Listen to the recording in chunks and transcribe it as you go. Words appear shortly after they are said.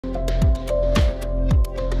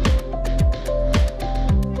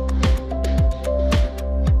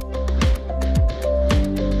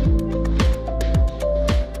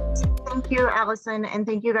you, Allison, and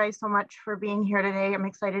thank you guys so much for being here today. I'm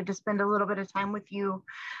excited to spend a little bit of time with you.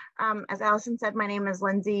 As Allison said, my name is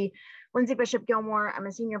Lindsay Bishop Gilmore. I'm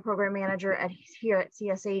a senior program manager here at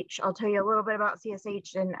CSH. I'll tell you a little bit about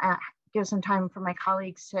CSH and give some time for my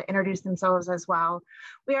colleagues to introduce themselves as well.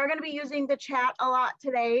 We are going to be using the chat a lot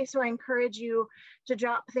today, so I encourage you to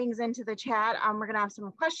drop things into the chat. We're going to have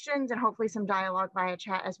some questions and hopefully some dialogue via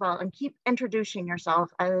chat as well. And keep introducing yourself.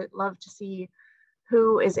 I would love to see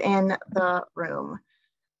who is in the room.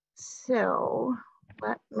 So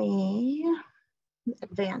let me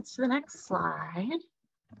advance to the next slide.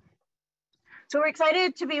 So we're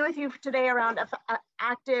excited to be with you today around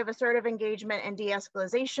active assertive engagement and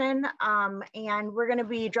de-escalation. And we're going to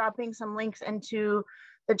be dropping some links into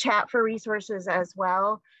the chat for resources as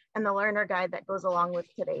well, and the learner guide that goes along with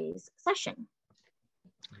today's session.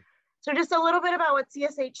 So just a little bit about what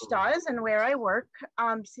CSH does and where I work.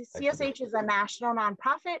 CSH is a national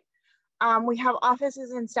nonprofit. We have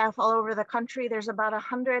offices and staff all over the country. There's about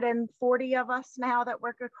 140 of us now that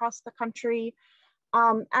work across the country.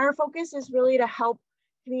 Our focus is really to help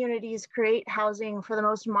communities create housing for the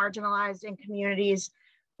most marginalized in communities,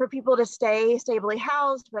 for people to stay stably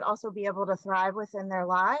housed, but also be able to thrive within their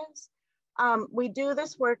lives. We do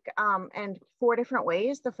this work in 4 different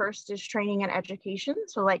ways. The first is training and education,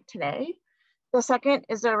 so like today. The second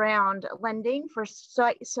is around lending for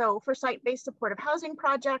site-based supportive housing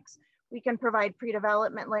projects. We can provide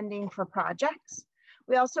pre-development lending for projects.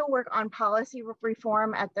 We also work on policy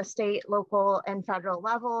reform at the state, local, and federal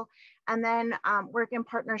level, and then work in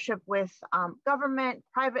partnership with government,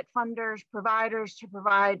 private funders, providers to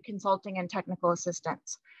provide consulting and technical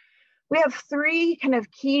assistance. We have 3 kind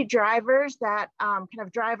of key drivers that kind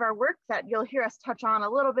of drive our work that you'll hear us touch on a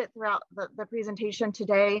little bit throughout the presentation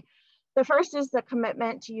today. The first is the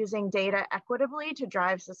commitment to using data equitably to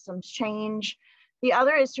drive systems change. The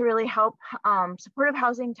other is to really help supportive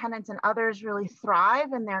housing tenants and others really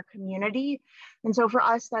thrive in their community. And so for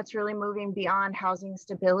us, that's really moving beyond housing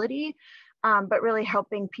stability, but really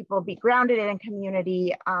helping people be grounded in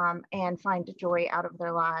community and find joy out of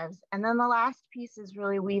their lives. And then the last piece is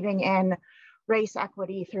really weaving in race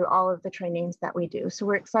equity through all of the trainings that we do. So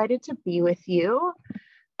we're excited to be with you.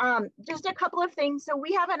 Just a couple of things. So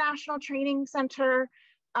we have a national training center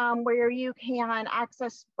where you can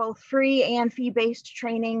access both free and fee-based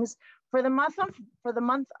trainings. For the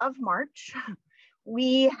month of March,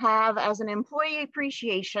 we have, as an employee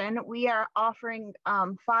appreciation, we are offering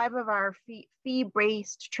 5 of our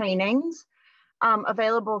fee-based trainings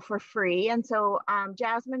available for free. And so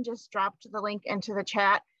Jasmine just dropped the link into the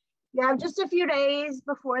chat. You have just a few days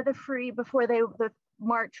before the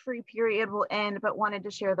March free period will end, but wanted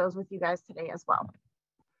to share those with you guys today as well.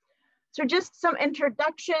 So just some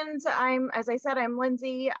introductions. As I said, I'm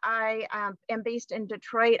Lindsay. I am based in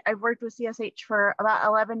Detroit. I've worked with CSH for about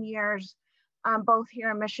 11 years, both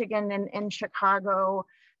here in Michigan and in Chicago,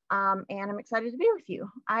 and I'm excited to be with you.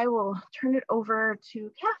 I will turn it over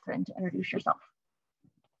to Catherine to introduce yourself.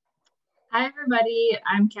 Hi, everybody.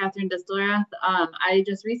 I'm Catherine Distelrath. I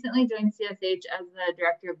just recently joined CSH as the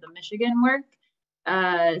director of the Michigan work.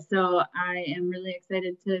 So I am really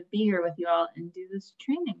excited to be here with you all and do this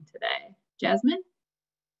training today. Jasmine?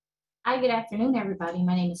 Hi, good afternoon, everybody.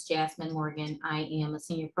 My name is Jasmine Morgan. I am a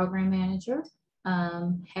senior program manager.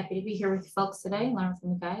 Happy to be here with you folks today, learn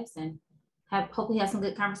from you guys, and hopefully have some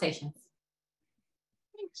good conversations.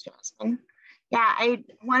 Thanks, Jasmine. Yeah, I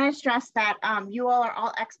want to stress that you all are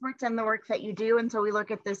all experts in the work that you do, and so we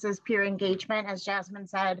look at this as peer engagement, as Jasmine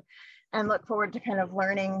said, and look forward to kind of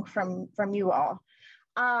learning from you all.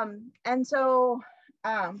 And so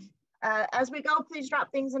as we go, please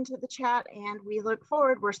drop things into the chat and we look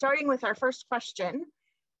forward. We're starting with our first question.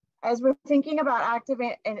 As we're thinking about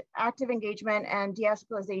active engagement and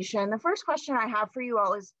de-escalation, the first question I have for you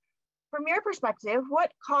all is, from your perspective,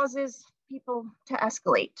 what causes people to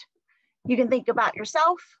escalate? You can think about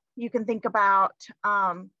yourself, you can think about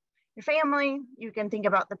your family, you can think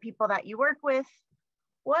about the people that you work with.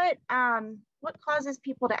 What causes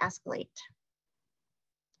people to escalate?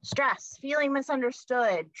 Stress, feeling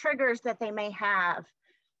misunderstood, triggers that they may have,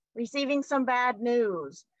 receiving some bad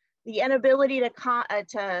news, the inability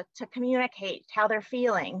to communicate how they're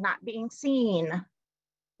feeling, not being seen.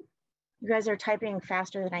 You guys are typing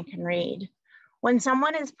faster than I can read. When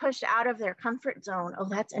someone is pushed out of their comfort zone, oh,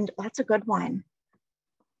 that's a good one.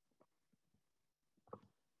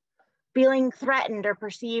 Feeling threatened or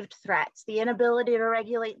perceived threats, the inability to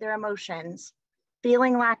regulate their emotions,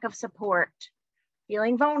 feeling lack of support,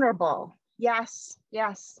 feeling vulnerable. Yes,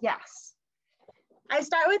 yes, yes. I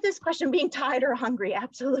start with this question, being tired or hungry.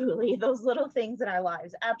 Absolutely. Those little things in our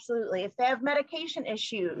lives. Absolutely. If they have medication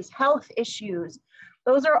issues, health issues,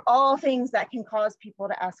 those are all things that can cause people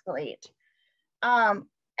to escalate.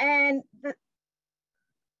 And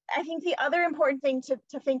I think the other important thing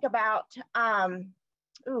to think about,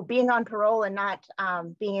 being on parole and not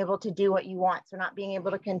being able to do what you want. So not being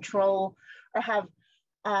able to control or have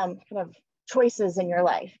kind of choices in your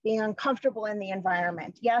life, being uncomfortable in the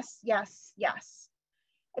environment. Yes, yes, yes.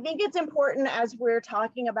 I think it's important as we're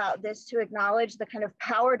talking about this to acknowledge the kind of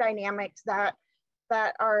power dynamics that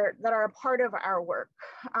are a part of our work.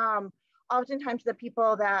 Oftentimes the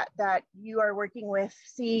people that you are working with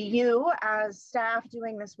see you as staff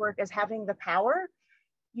doing this work as having the power.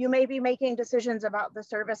 You may be making decisions about the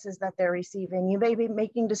services that they're receiving. You may be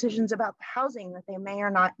making decisions about the housing that they may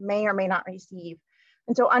or may not receive.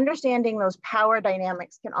 And so understanding those power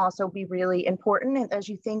dynamics can also be really important as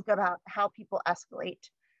you think about how people escalate.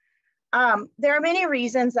 There are many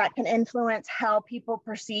reasons that can influence how people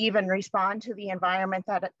perceive and respond to the environment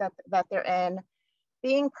that they're in.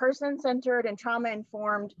 Being person-centered and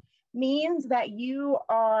trauma-informed means that you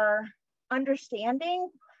are understanding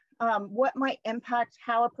what might impact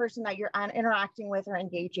how a person that you're interacting with or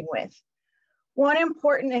engaging with. One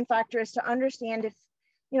important factor is to understand if,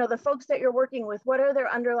 the folks that you're working with, what are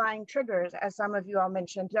their underlying triggers, as some of you all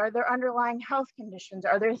mentioned? Are there underlying health conditions?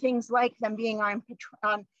 Are there things like them being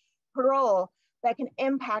on parole that can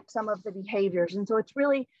impact some of the behaviors? And so it's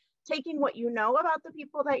really taking what you know about the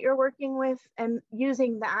people that you're working with and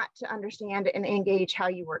using that to understand and engage how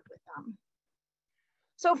you work with them.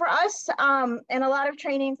 So for us, in a lot of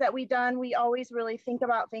trainings that we've done, we always really think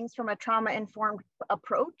about things from a trauma-informed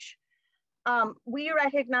approach. We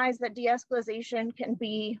recognize that de-escalation can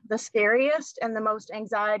be the scariest and the most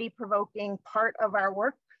anxiety-provoking part of our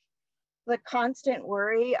work. The constant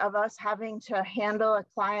worry of us having to handle a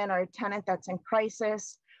client or a tenant that's in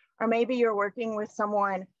crisis, or maybe you're working with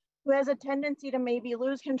someone who has a tendency to maybe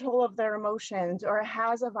lose control of their emotions or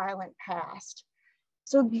has a violent past.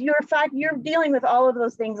 So you're dealing with all of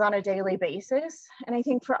those things on a daily basis. And I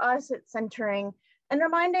think for us, it's centering and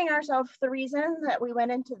reminding ourselves the reason that we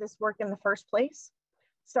went into this work in the first place,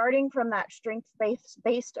 starting from that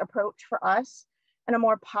strength-based approach for us. And a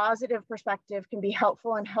more positive perspective can be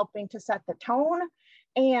helpful in helping to set the tone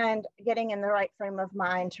and getting in the right frame of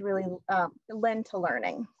mind to really lend to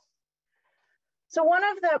learning. So one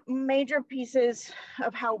of the major pieces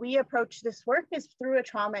of how we approach this work is through a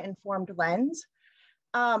trauma-informed lens.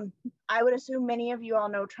 I would assume many of you all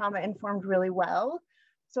know trauma-informed really well.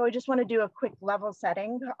 So I just want to do a quick level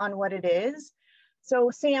setting on what it is. So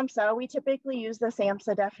SAMHSA, we typically use the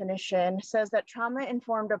SAMHSA definition, says that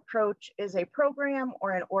trauma-informed approach is a program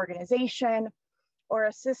or an organization or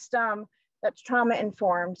a system that's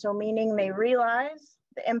trauma-informed. So meaning they realize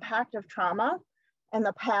the impact of trauma and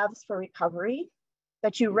the paths for recovery,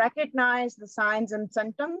 that you recognize the signs and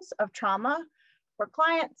symptoms of trauma for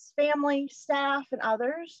clients, family, staff, and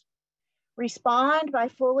others, respond by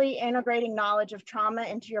fully integrating knowledge of trauma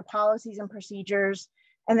into your policies and procedures,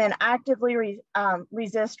 and then actively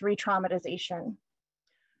resist re-traumatization.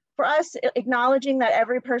 For us, acknowledging that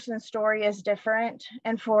every person's story is different,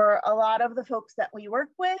 and for a lot of the folks that we work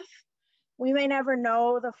with, we may never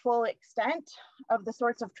know the full extent of the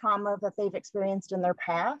sorts of trauma that they've experienced in their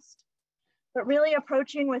past, but really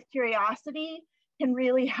approaching with curiosity can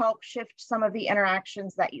really help shift some of the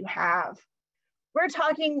interactions that you have.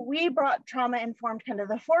 We brought trauma-informed kind of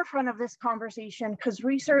the forefront of this conversation because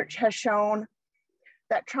research has shown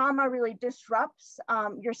that trauma really disrupts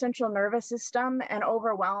your central nervous system and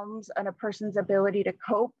overwhelms a person's ability to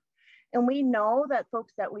cope. And we know that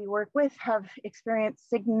folks that we work with have experienced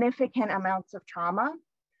significant amounts of trauma.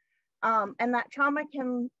 And that trauma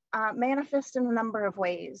can manifest in a number of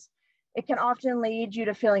ways. It can often lead you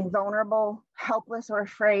to feeling vulnerable, helpless, or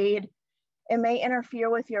afraid. It may interfere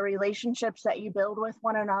with your relationships that you build with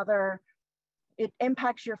one another. It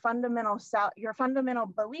impacts your fundamental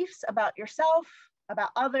beliefs about yourself, about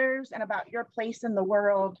others, and about your place in the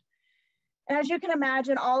world. And as you can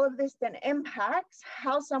imagine, all of this then impacts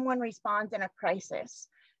how someone responds in a crisis.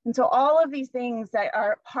 And so all of these things that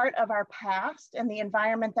are part of our past and the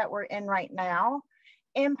environment that we're in right now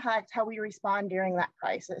impact how we respond during that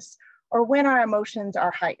crisis or when our emotions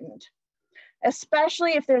are heightened,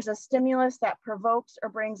 especially if there's a stimulus that provokes or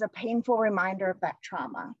brings a painful reminder of that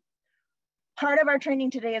trauma. Part of our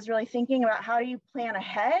training today is really thinking about how do you plan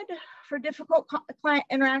ahead for difficult client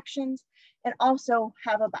interactions and also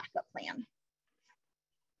have a backup plan.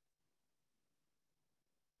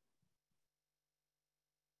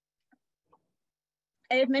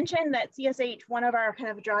 I had mentioned that CSH, one of our kind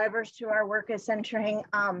of drivers to our work is centering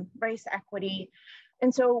race equity.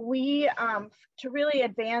 And so we, to really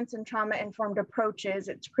advance in trauma-informed approaches,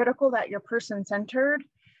 it's critical that you're person-centered,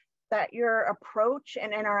 that your approach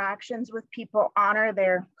and interactions with people honor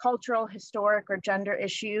their cultural, historic, or gender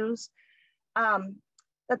issues.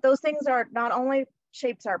 That those things are not only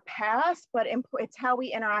shapes our past, but it's how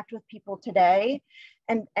we interact with people today.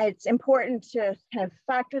 And it's important to kind of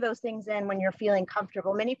factor those things in when you're feeling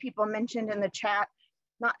comfortable. Many people mentioned in the chat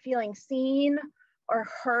not feeling seen or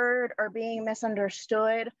heard or being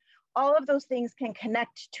misunderstood. All of those things can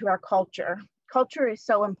connect to our culture. Culture is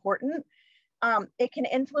so important. It can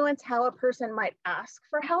influence how a person might ask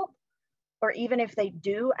for help, or even if they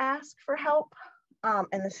do ask for help,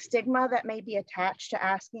 and the stigma that may be attached to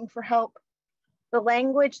asking for help, the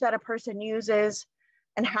language that a person uses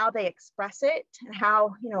and how they express it, and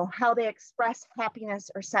how they express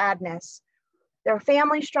happiness or sadness. Their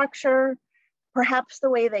family structure, perhaps the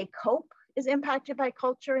way they cope is impacted by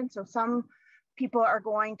culture. And so some people are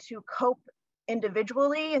going to cope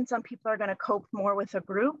individually and some people are going to cope more with a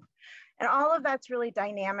group. And all of that's really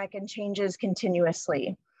dynamic and changes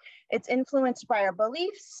continuously. It's influenced by our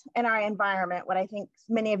beliefs and our environment, what I think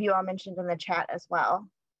many of you all mentioned in the chat as well.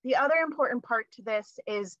 The other important part to this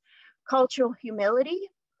is cultural humility.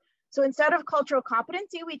 So instead of cultural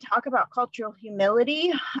competency, we talk about cultural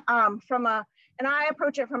humility and I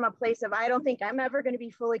approach it from a place of, I don't think I'm ever going to be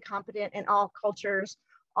fully competent in all cultures,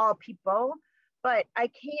 all people, but I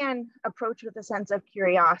can approach with a sense of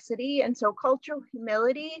curiosity. And so cultural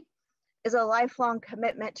humility is a lifelong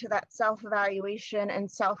commitment to that self-evaluation and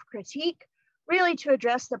self-critique, really to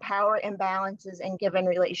address the power imbalances in given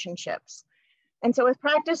relationships. And so with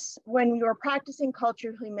practice, when you're practicing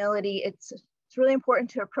cultural humility, it's really important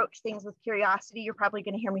to approach things with curiosity. You're probably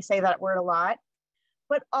going to hear me say that word a lot,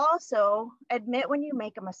 but also admit when you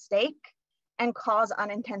make a mistake and cause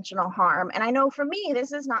unintentional harm. And I know for me,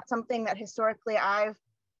 this is not something that historically I've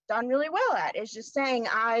done really well at. It's just saying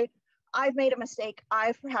I've made a mistake.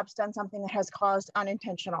 I've perhaps done something that has caused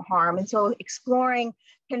unintentional harm. And so exploring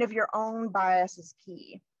kind of your own bias is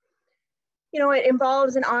key. It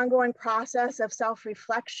involves an ongoing process of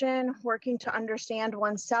self-reflection, working to understand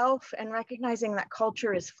oneself and recognizing that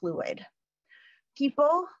culture is fluid.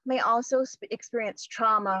 People may also experience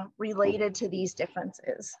trauma related to these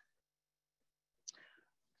differences.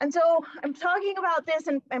 And so I'm talking about this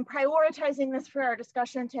and prioritizing this for our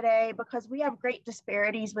discussion today because we have great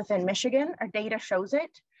disparities within Michigan. Our data shows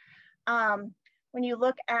it. When you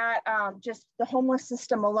look at just the homeless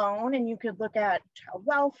system alone, and you could look at child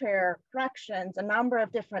welfare, corrections, a number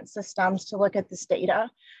of different systems to look at this data,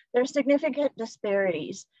 there's significant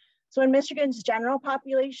disparities. So in Michigan's general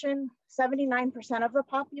population, 79% of the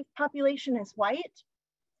population is white,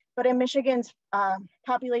 but in Michigan's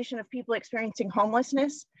population of people experiencing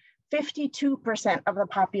homelessness, 52% of the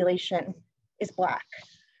population is Black.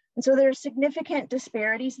 And so there's significant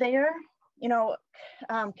disparities there.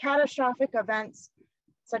 Catastrophic events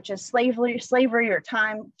such as slavery or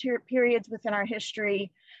time periods within our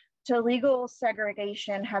history to legal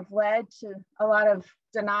segregation have led to a lot of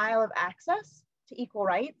denial of access to equal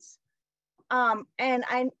rights.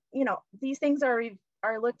 These things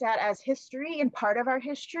are looked at as history and part of our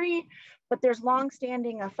history, but there's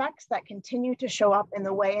longstanding effects that continue to show up in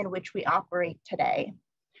the way in which we operate today.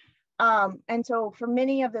 And so for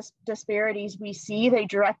many of the disparities we see, they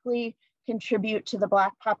directly contribute to the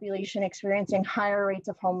Black population experiencing higher rates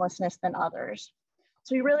of homelessness than others.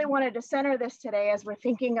 So we really wanted to center this today as we're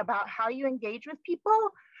thinking about how you engage with people,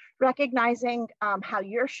 recognizing how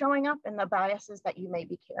you're showing up and the biases that you may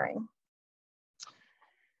be carrying.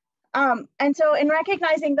 And so in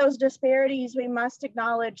recognizing those disparities, we must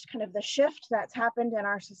acknowledge kind of the shift that's happened in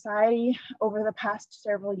our society over the past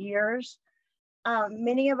several years.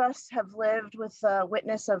 Many of us have lived with the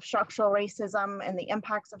witness of structural racism and the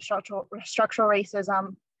impacts of structural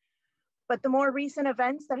racism. But the more recent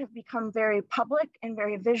events that have become very public and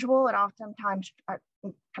very visual and oftentimes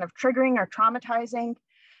kind of triggering or traumatizing,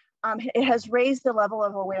 it has raised the level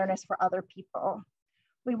of awareness for other people.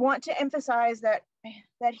 We want to emphasize that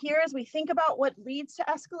here, as we think about what leads to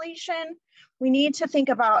escalation, we need to think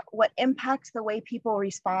about what impacts the way people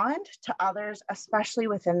respond to others, especially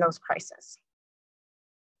within those crises.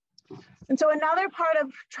 And so another part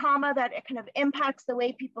of trauma that it kind of impacts the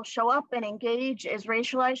way people show up and engage is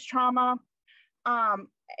racialized trauma.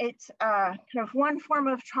 It's kind of one form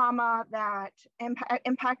of trauma that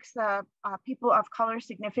impacts the people of color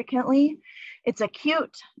significantly. It's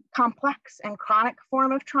acute, complex, and chronic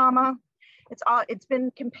form of trauma. It's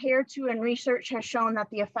been compared to, and research has shown that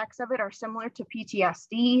the effects of it are similar to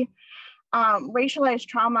PTSD. Racialized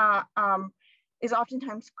trauma is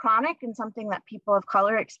oftentimes chronic and something that people of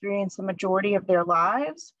color experience the majority of their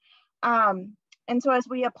lives. And so as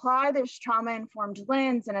we apply this trauma-informed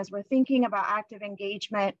lens, and as we're thinking about active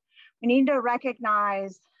engagement, we need to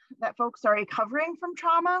recognize that folks are recovering from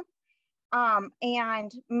trauma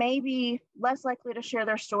and maybe less likely to share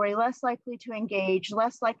their story, less likely to engage,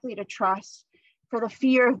 less likely to trust for the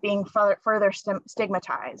fear of being further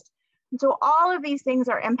stigmatized. And so all of these things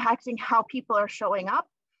are impacting how people are showing up,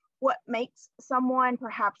 what makes someone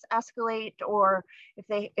perhaps escalate, or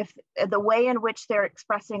if the way in which they're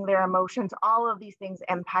expressing their emotions, all of these things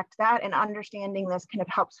impact that, and understanding this kind of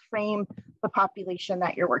helps frame the population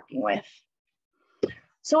that you're working with.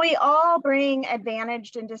 So we all bring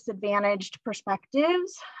advantaged and disadvantaged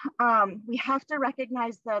perspectives. We have to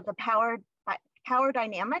recognize the power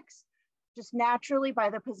dynamics just naturally by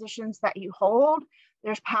the positions that you hold.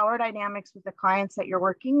 There's power dynamics with the clients that you're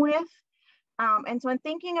working with. And so in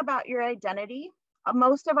thinking about your identity,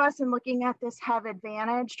 most of us in looking at this have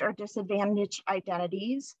advantaged or disadvantaged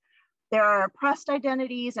identities. There are oppressed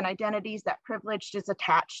identities and identities that privileged is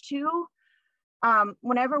attached to.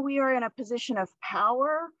 Whenever we are in a position of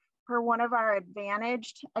power for one of our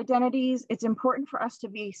advantaged identities, it's important for us to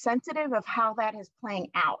be sensitive of how that is playing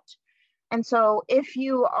out. And so if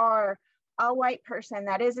you are a white person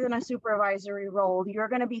that is in a supervisory role, you're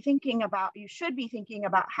going to be thinking about, you should be thinking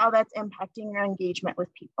about how that's impacting your engagement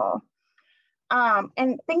with people.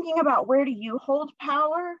 And thinking about where do you hold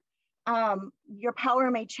power. Your power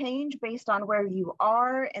may change based on where you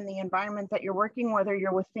are in the environment that you're working, whether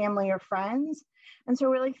you're with family or friends. And so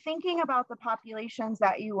really thinking about the populations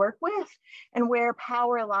that you work with and where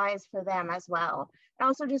power lies for them as well. And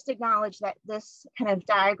also just acknowledge that this kind of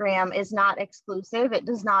diagram is not exclusive. It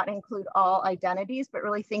does not include all identities, but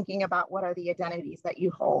really thinking about what are the identities that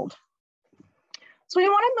you hold. So we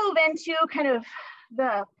want to move into kind of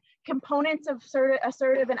the components of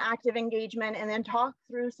assertive and active engagement, and then talk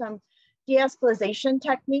through some de-escalation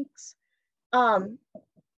techniques.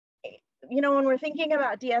 You know, when we're thinking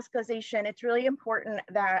about de-escalation, it's really important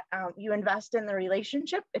that you invest in the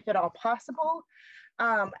relationship, if at all possible,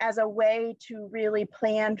 as a way to really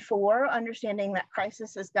plan for understanding that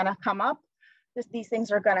crisis is going to come up. These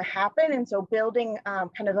things are going to happen. And so building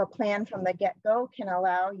kind of a plan from the get-go can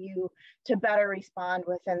allow you to better respond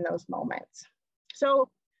within those moments. So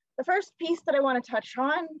the first piece that I want to touch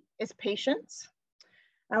on is patience.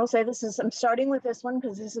 I will say I'm starting with this one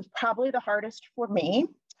because this is probably the hardest for me.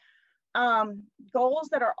 Goals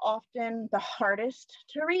that are often the hardest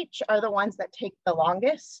to reach are the ones that take the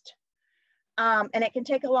longest. And it can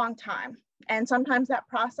take a long time. And sometimes that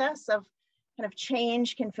process of kind of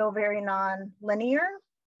change can feel very non-linear.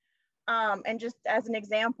 And just as an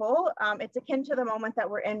example, it's akin to the moment that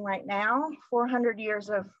we're in right now. 400 years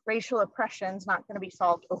of racial oppression is not going to be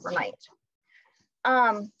solved overnight.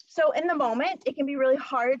 So in the moment, it can be really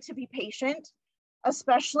hard to be patient,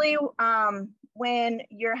 especially when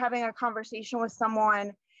you're having a conversation with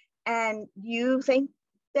someone and you think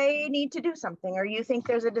they need to do something, or you think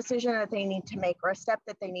there's a decision that they need to make or a step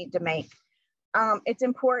that they need to make. It's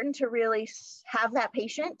important to really have that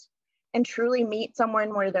patience and truly meet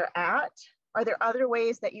someone where they're at. Are there other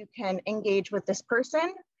ways that you can engage with this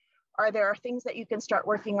person? Are there things that you can start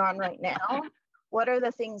working on right now? What are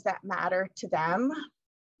the things that matter to them?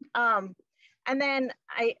 And then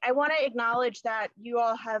I want to acknowledge that you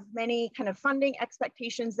all have many kind of funding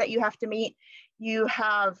expectations that you have to meet. You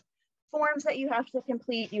have forms that you have to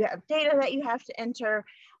complete. You have data that you have to enter.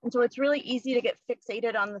 And so it's really easy to get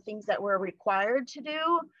fixated on the things that we're required to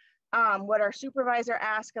do, what our supervisor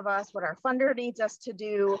asks of us, what our funder needs us to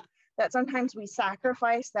do, that sometimes we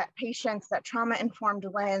sacrifice that patience, that trauma-informed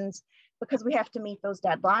lens, because we have to meet those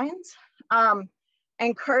deadlines. I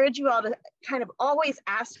encourage you all to kind of always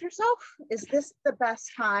ask yourself, is this the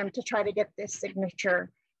best time to try to get this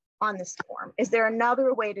signature on this form? Is there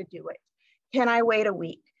another way to do it? Can I wait a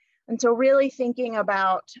week? And so really thinking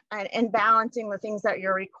about and balancing the things that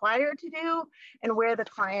you're required to do and where the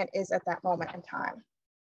client is at that moment in time.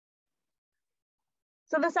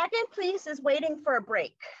 So the second piece is waiting for a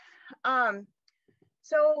break.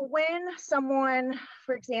 So when someone,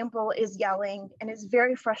 for example, is yelling and is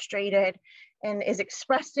very frustrated and is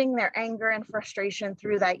expressing their anger and frustration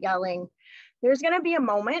through that yelling, there's going to be a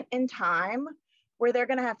moment in time where they're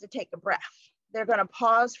going to have to take a breath. They're going to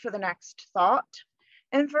pause for the next thought.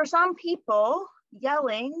 And for some people,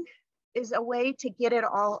 yelling is a way to get it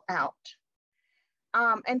all out.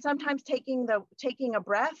 And sometimes taking a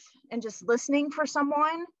breath and just listening for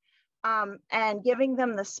someone and giving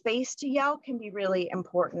them the space to yell can be really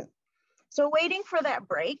important. So waiting for that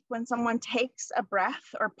break when someone takes a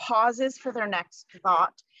breath or pauses for their next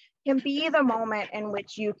thought can be the moment in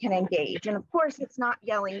which you can engage. And of course, it's not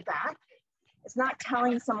yelling back. It's not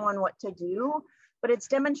telling someone what to do, but it's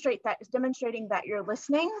demonstrating that you're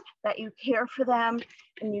listening, that you care for them,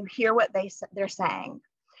 and you hear what they're saying.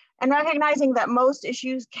 And recognizing that most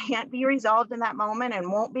issues can't be resolved in that moment and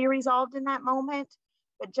won't be resolved in that moment,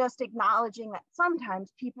 but just acknowledging that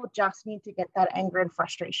sometimes people just need to get that anger and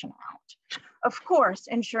frustration out. Of course,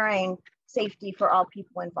 ensuring safety for all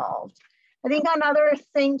people involved. I think another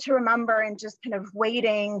thing to remember in just kind of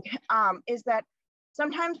waiting is that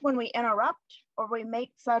sometimes when we interrupt or we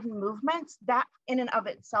make sudden movements, that in and of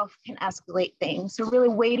itself can escalate things. So really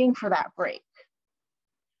waiting for that break.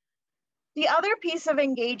 The other piece of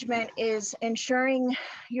engagement is ensuring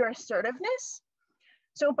your assertiveness.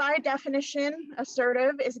 So by definition,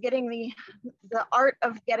 assertive is getting the art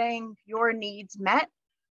of getting your needs met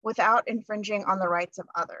without infringing on the rights of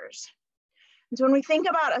others. And so when we think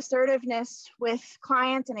about assertiveness with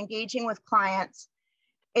clients and engaging with clients,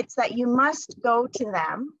 it's that you must go to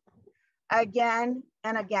them again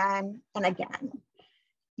and again and again.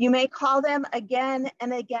 You may call them again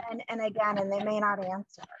and again and again, and they may not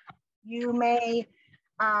answer. You may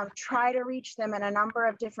try to reach them in a number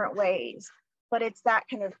of different ways, but it's that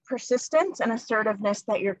kind of persistence and assertiveness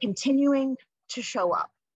that you're continuing to show up.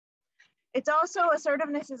 It's also,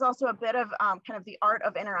 assertiveness is also a bit of kind of the art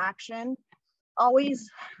of interaction, always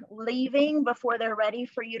leaving before they're ready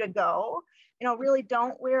for you to go. You know, really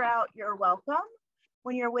don't wear out your welcome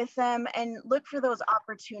when you're with them, and look for those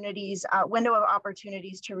opportunities, window of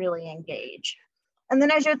opportunities to really engage. And then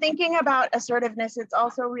as you're thinking about assertiveness, it's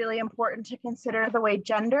also really important to consider the way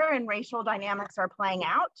gender and racial dynamics are playing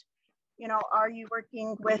out. You know, are you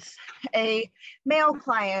working with a male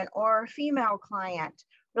client or female client?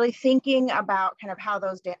 Really thinking about kind of how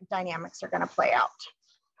those dynamics are going to play out.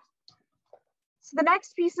 So the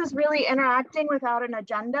next piece is really interacting without an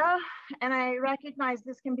agenda. And I recognize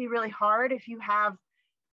this can be really hard if you have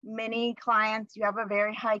many clients, you have a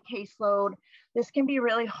very high caseload. This can be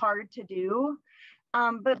really hard to do.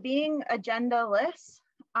 But being agendaless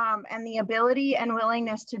and the ability and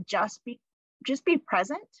willingness to just be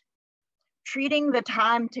present, treating the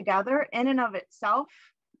time together in and of itself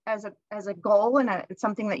as a goal and it's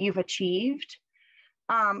something that you've achieved.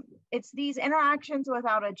 It's these interactions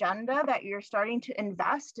without agenda that you're starting to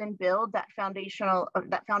invest and build that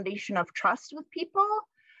foundation of trust with people.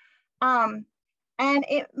 And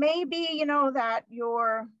it may be, you know, that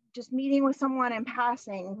you're just meeting with someone in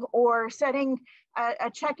passing or setting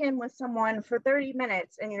a check-in with someone for 30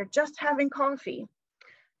 minutes and you're just having coffee.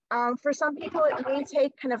 For some people, it may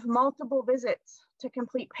take kind of multiple visits to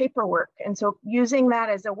complete paperwork. And so using that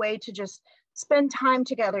as a way to just spend time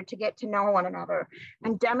together to get to know one another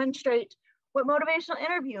and demonstrate what motivational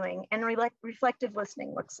interviewing and reflective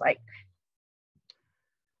listening looks like.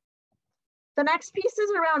 The next piece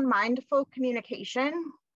is around mindful communication.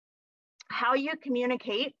 How you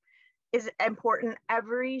communicate is important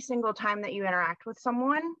every single time that you interact with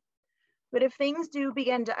someone. But if things do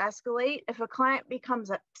begin to escalate, if a client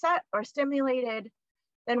becomes upset or stimulated,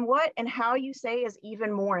 then what and how you say is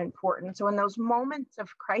even more important. So in those moments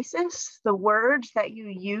of crisis, the words that you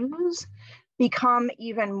use become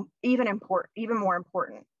even more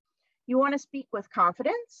important. You want to speak with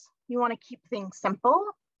confidence. You want to keep things simple.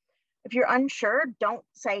 If you're unsure, don't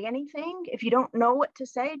say anything. If you don't know what to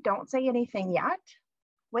say, don't say anything yet.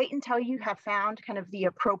 Wait until you have found kind of the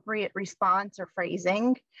appropriate response or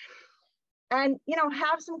phrasing. And, you know,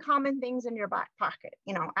 have some common things in your back pocket,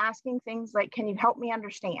 you know, asking things like, can you help me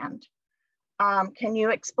understand? Can you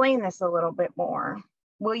explain this a little bit more?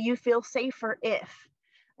 Will you feel safer if?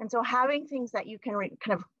 And so having things that you can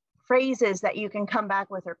kind of phrases that you can come back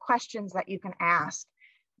with or questions that you can ask.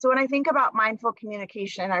 So when I think about mindful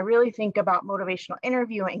communication, I really think about motivational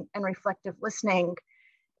interviewing and reflective listening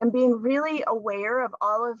and being really aware of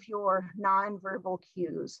all of your nonverbal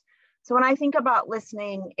cues. So when I think about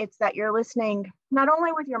listening, it's that you're listening not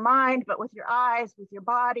only with your mind, but with your eyes, with your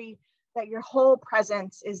body, that your whole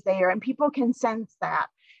presence is there and people can sense that.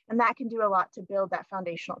 And that can do a lot to build that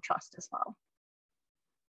foundational trust as well.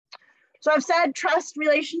 So I've said trust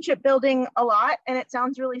relationship building a lot and it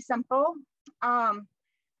sounds really simple.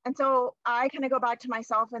 And so I kind of go back to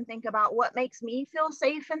myself and think about what makes me feel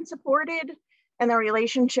safe and supported in the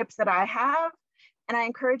relationships that I have. And I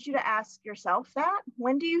encourage you to ask yourself that.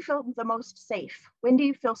 When do you feel the most safe? When do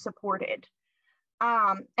you feel supported?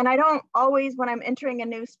 And I don't always, when I'm entering a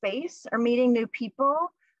new space or meeting new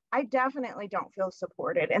people, I definitely don't feel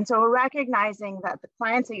supported. And so recognizing that the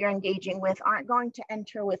clients that you're engaging with aren't going to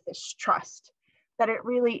enter with this trust. that it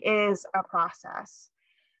really is a process.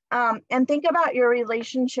 And think about your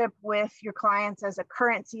relationship with your clients as a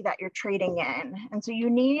currency that you're trading in. And so you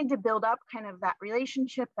need to build up kind of that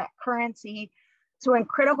relationship, that currency. So when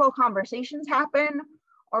critical conversations happen,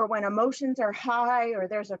 or when emotions are high, or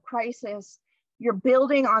there's a crisis, you're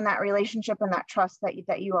building on that relationship and that trust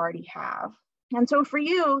that you already have. And so for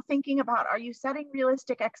you, thinking about, are you setting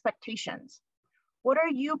realistic expectations? What are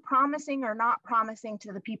you promising or not promising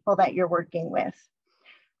to the people that you're working with?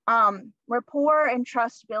 Rapport and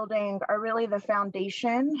trust building are really the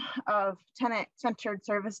foundation of tenant-centered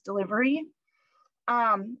service delivery.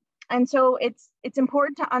 And so it's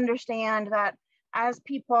important to understand that as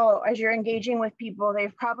you're engaging with people,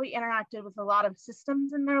 they've probably interacted with a lot of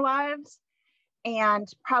systems in their lives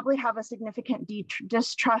and probably have a significant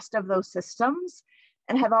distrust of those systems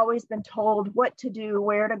and have always been told what to do,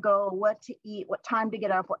 where to go, what to eat, what time to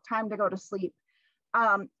get up, what time to go to sleep.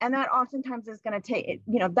 And that oftentimes is going to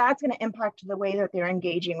that's going to impact the way that they're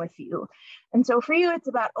engaging with you. And so for you, it's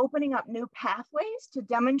about opening up new pathways to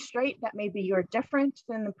demonstrate that maybe you're different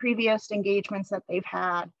than the previous engagements that they've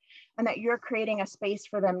had, and that you're creating a space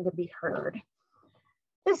for them to be heard.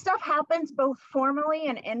 This stuff happens both formally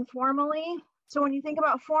and informally. So when you think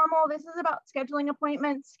about formal, this is about scheduling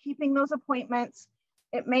appointments, keeping those appointments.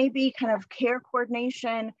 It may be kind of care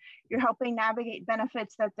coordination. You're helping navigate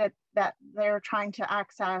benefits that they're trying to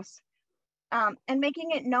access, and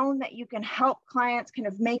making it known that you can help clients kind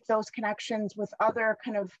of make those connections with other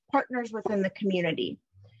kind of partners within the community.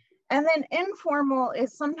 And then informal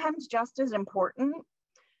is sometimes just as important.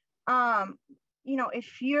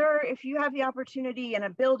 If you have the opportunity in a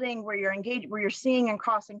building where you're engaged, where you're seeing and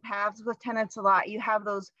crossing paths with tenants a lot, you have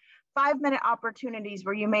those 5-minute opportunities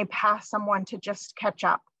where you may pass someone to just catch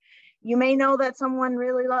up. You may know that someone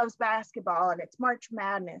really loves basketball and it's March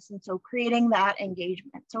Madness, and so creating that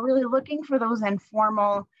engagement. So really looking for those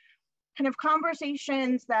informal kind of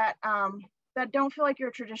conversations that don't feel like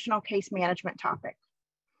your traditional case management topic.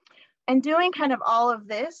 And doing kind of all of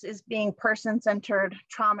this is being person-centered,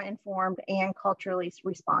 trauma-informed, and culturally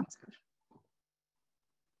responsive.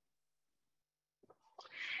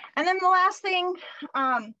 And then the last thing,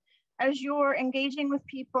 as you're engaging with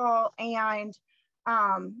people and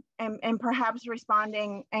perhaps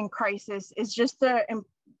responding in crisis, is just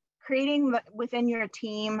creating within your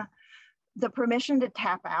team the permission to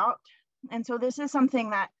tap out. And so this is something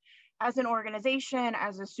that as an organization,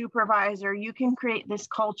 as a supervisor, you can create this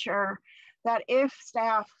culture that if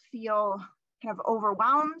staff feel kind of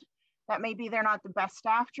overwhelmed, that maybe they're not the best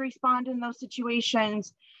staff to respond in those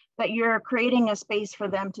situations, that you're creating a space for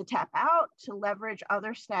them to tap out, to leverage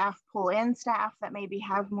other staff, pull in staff that maybe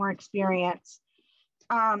have more experience.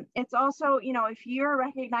 It's also, if you're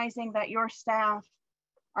recognizing that your staff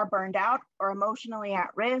are burned out or emotionally at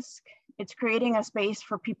risk, it's creating a space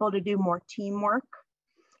for people to do more teamwork.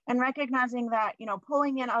 And recognizing that,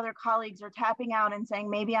 pulling in other colleagues or tapping out and saying,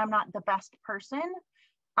 maybe I'm not the best person,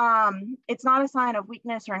 it's not a sign of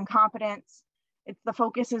weakness or incompetence. The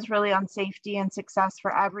focus is really on safety and success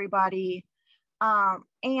for everybody.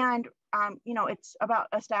 It's about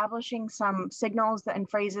establishing some signals and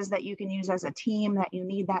phrases that you can use as a team that you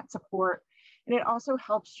need that support. And it also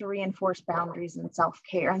helps to reinforce boundaries and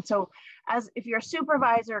self-care. And so if you're a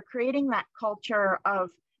supervisor, creating that culture of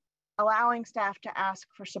allowing staff to ask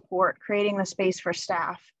for support, creating the space for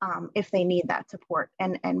staff if they need that support,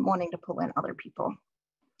 and wanting to pull in other people.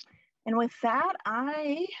 And with that,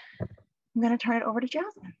 I'm going to turn it over to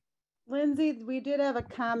Jasmine. Lindsay, we did have a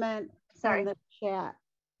comment in the chat.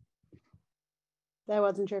 I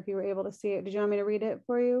wasn't sure if you were able to see it. Did you want me to read it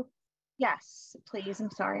for you? Yes, please. I'm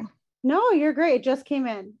sorry. No, you're great. It just came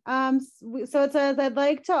in. So it says, I'd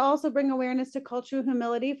like to also bring awareness to cultural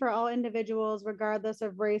humility for all individuals, regardless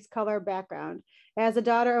of race, color, background. As a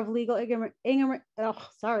daughter of legal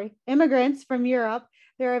immigrants from Europe,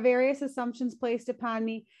 there are various assumptions placed upon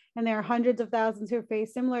me, and there are hundreds of thousands who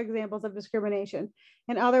face similar examples of discrimination.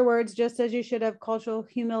 In other words, just as you should have cultural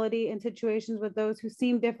humility in situations with those who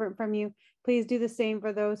seem different from you, please do the same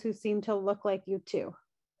for those who seem to look like you too.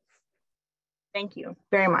 Thank you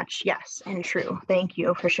very much. Yes, and true. Thank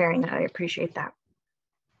you for sharing that. I appreciate that.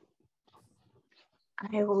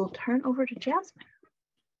 I will turn over to Jasmine.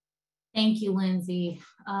 Thank you, Lindsay.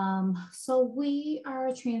 So we are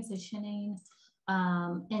transitioning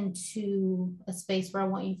into a space where I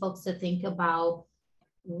want you folks to think about,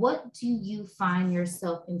 what do you find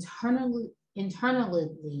yourself internally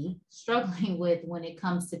struggling with when it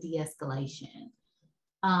comes to de-escalation?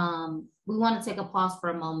 We want to take a pause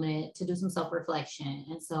for a moment to do some self-reflection.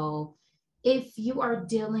 And so if you are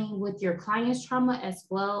dealing with your client's trauma as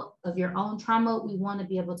well of your own trauma, we want to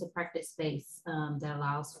be able to practice space that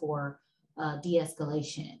allows for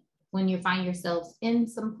de-escalation. When you find yourselves in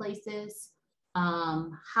some places,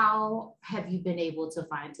 how have you been able to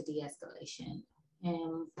find the de-escalation?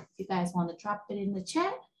 And if you guys want to drop it in the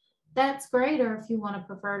chat, that's great. Or if you want to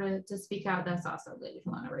prefer to speak out, that's also good if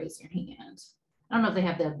you want to raise your hand. I don't know if they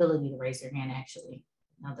have the ability to raise their hand, actually,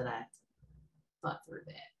 now that I thought through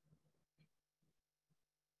that.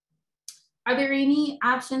 Are there any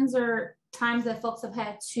options or times that folks have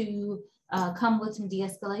had to come with some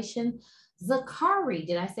de-escalation? Zakari,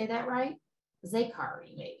 did I say that right?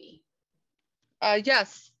 Zakari, maybe.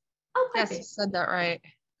 Yes. Oh, perfect. Yes, you said that right.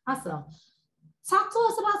 Awesome. Talk to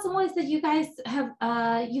us about some ways that you guys have,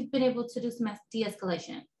 you've been able to do some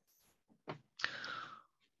de-escalation.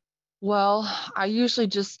 Well, I usually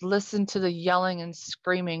just listen to the yelling and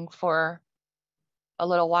screaming for a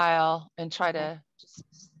little while and try to just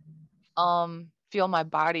feel my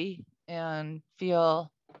body and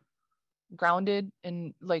feel grounded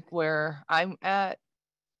and like where I'm at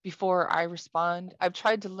before I respond. I've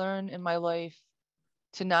tried to learn in my life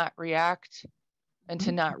to not react and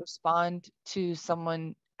to not respond to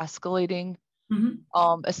someone escalating,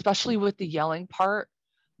 especially with the yelling part,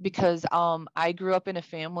 because I grew up in a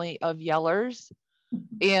family of yellers,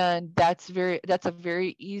 and that's a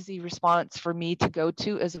very easy response for me to go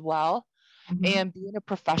to as well. And being a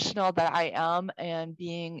professional that I am, and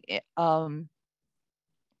being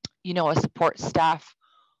you know, a support staff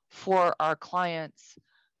for our clients,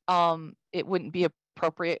 it wouldn't be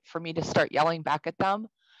appropriate for me to start yelling back at them,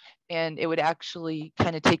 and it would actually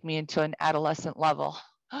kind of take me into an adolescent level.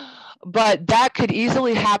 But that could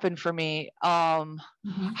easily happen for me. I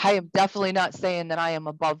am definitely not saying that I am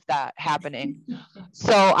above that happening.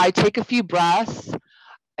 So I take a few breaths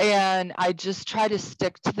and I just try to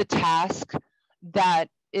stick to the task that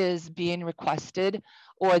is being requested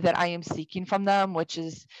or that I am seeking from them, which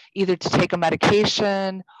is either to take a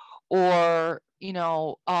medication or, you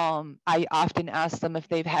know, I often ask them if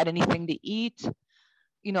they've had anything to eat.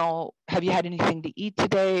 You know, have you had anything to eat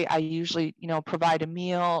today? I usually, you know, provide a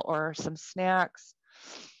meal or some snacks.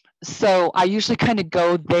 So I usually kind of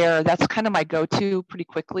go there. That's kind of my go-to pretty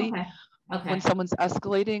quickly. Okay. When someone's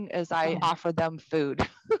escalating, is I offer them food.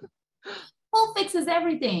 Food fixes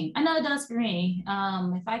everything. I know it does for me.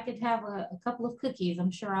 If I could have a couple of cookies,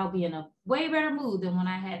 I'm sure I'll be in a way better mood than when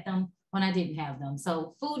I had them, when I didn't have them.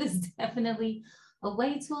 So food is definitely a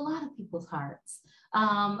way to a lot of people's hearts.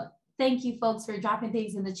 Thank you folks for dropping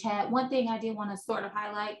things in the chat. One thing I did want to sort of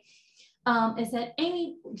highlight is that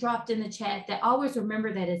Amy dropped in the chat that always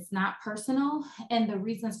remember that it's not personal, and the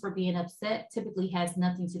reasons for being upset typically has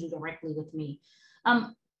nothing to do directly with me.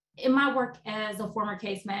 In my work as a former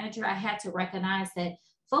case manager, I had to recognize that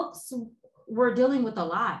folks were dealing with a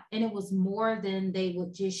lot, and it was more than they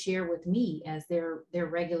would just share with me as their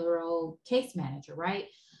regular old case manager, right?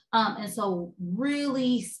 And so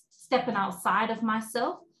really stepping outside of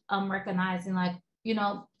myself, recognizing like, you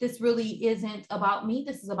know, this really isn't about me.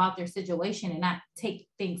 This is about their situation, and not take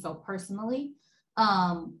things so personally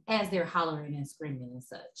as they're hollering and screaming and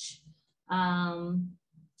such.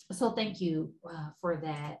 So thank you for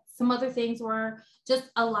that. Some other things were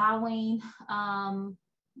just allowing,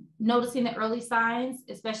 noticing the early signs,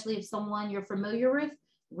 especially if someone you're familiar with,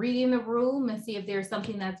 reading the room and see if there's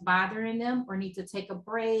something that's bothering them or need to take a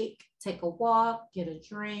break, take a walk, get a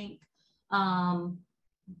drink.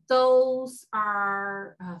 Those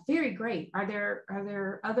are very great. Are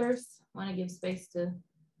there others? I want to give space to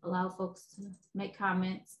allow folks to make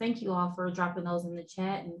comments. Thank you all for dropping those in the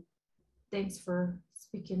chat, and thanks for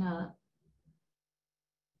speaking up.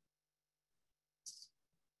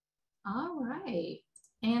 All right.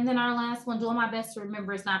 And then our last one, doing my best to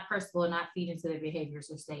remember it's not personal and not feed into their behaviors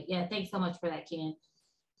or state. Yeah, thanks so much for that, Ken.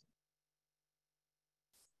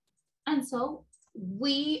 And so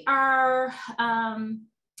we are,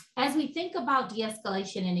 as we think about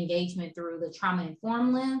de-escalation and engagement through the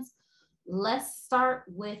trauma-informed lens, let's start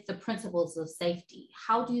with the principles of safety.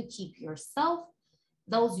 How do you keep yourself,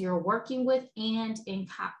 those you're working with, and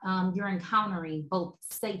you're encountering both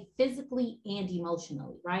safe physically and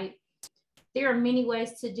emotionally, right? There are many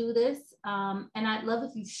ways to do this. And I'd love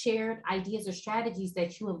if you've shared ideas or strategies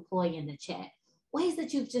that you employ in the chat, ways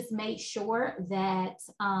that you've just made sure that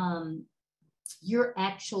you're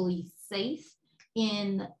actually safe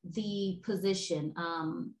in the position.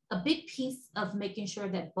 A big piece of making sure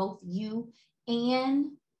that both you and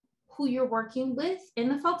who you're working with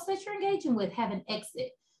and the folks that you're engaging with have an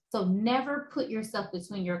exit. So never put yourself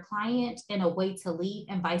between your client and a way to leave,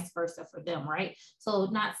 and vice versa for them, right? So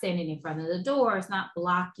not standing in front of the doors, not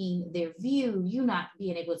blocking their view, you not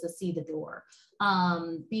being able to see the door,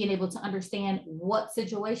 being able to understand what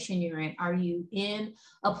situation you're in. Are you in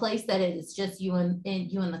a place that it is just you and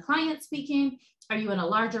the client speaking? Are you in a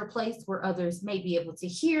larger place where others may be able to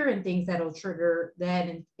hear, and things that'll trigger that,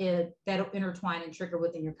 and that'll intertwine and trigger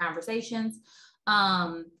within your conversations?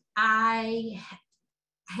 I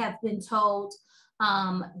have been told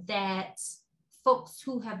that folks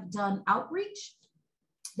who have done outreach,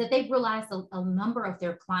 that they've realized a number of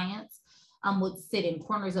their clients would sit in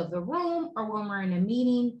corners of the room, or when we're in a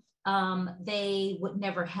meeting, they would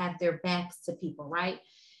never have their backs to people, right?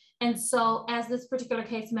 And so as this particular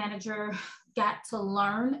case manager got to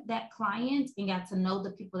learn that client and got to know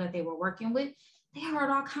the people that they were working with, they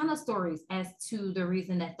heard all kinds of stories as to the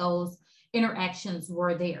reason that those interactions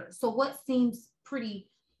were there. So what seems pretty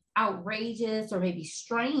outrageous or maybe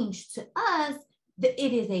strange to us, that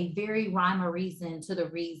it is a very rhyme or reason to the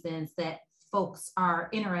reasons that folks are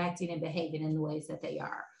interacting and behaving in the ways that they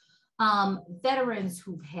are. Veterans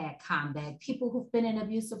who've had combat, people who've been in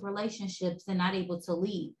abusive relationships and not able to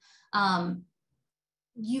leave.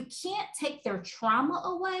 You can't take their trauma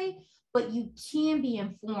away, but you can be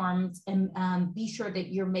informed and be sure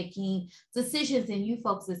that you're making decisions in you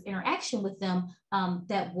folks' interaction with them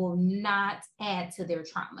that will not add to their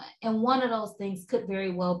trauma. And one of those things could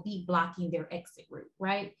very well be blocking their exit route,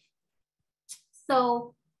 right?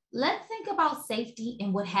 So let's think about safety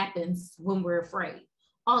and what happens when we're afraid.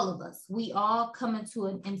 All of us, we all come into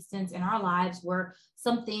an instance in our lives where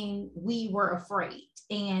we were afraid,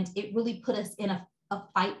 and it really put us in a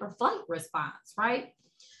fight or flight response, right?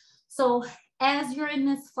 So as you're in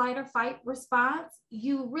this fight or fight response,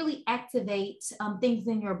 you really activate things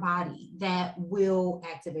in your body that will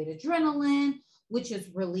activate adrenaline, which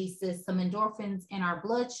releases some endorphins in our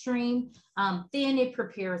bloodstream. Then it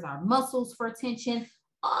prepares our muscles for tension.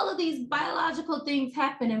 All of these biological things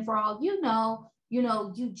happen, and for all you know,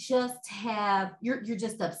 you're just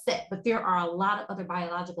upset. But there are a lot of other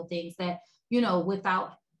biological things that,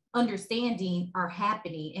 without understanding are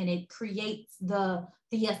happening, and it creates the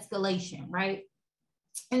de-escalation, right?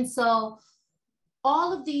 And so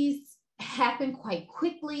all of these happen quite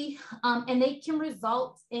quickly, and they can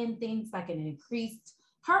result in things like an increased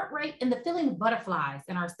heart rate and the feeling of butterflies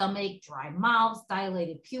in our stomach, dry mouths,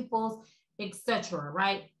 dilated pupils, etc.,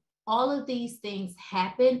 right? All of these things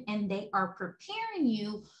happen, and they are preparing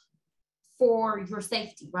you for your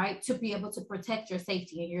safety, right? To be able to protect your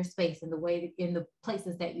safety in your space, in the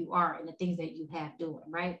places that you are, and the things that you have doing,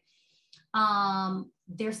 right?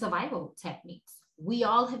 They're survival techniques. We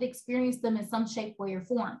all have experienced them in some shape, way, or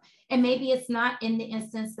form. And maybe it's not in the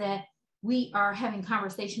instance that we are having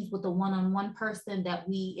conversations with a one-on-one person that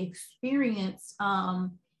we experience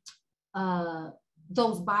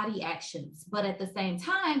those body actions. But at the same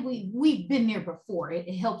time, we've been there before.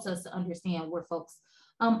 It helps us to understand where folks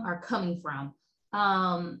are coming from.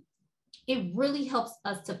 It really helps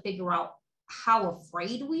us to figure out how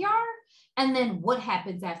afraid we are, and then what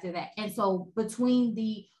happens after that. And so between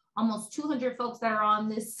the almost 200 folks that are on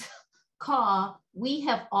this call, we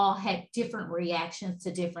have all had different reactions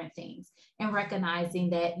to different things, and recognizing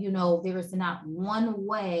that, there is not one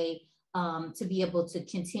way to be able to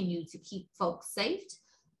continue to keep folks safe,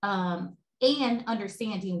 and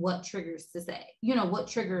understanding what triggers to say, what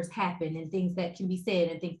triggers happen, and things that can be said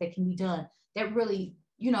and things that can be done that really,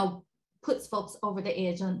 puts folks over the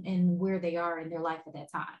edge in where they are in their life at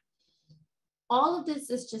that time. All of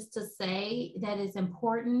this is just to say that it's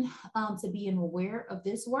important to be aware of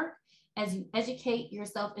this work as you educate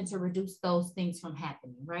yourself and to reduce those things from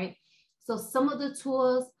happening, right? So some of the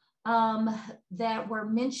tools that were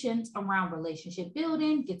mentioned around relationship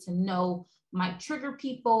building, get to know might trigger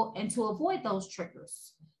people, and to avoid those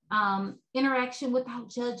triggers. Interaction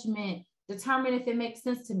without judgment, determine if it makes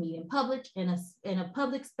sense to meet in public, in a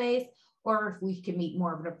public space, or if we can meet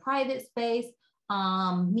more of a private space.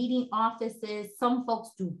 Meeting offices, some folks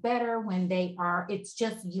do better when it's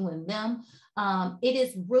just you and them. It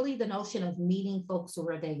is really the notion of meeting folks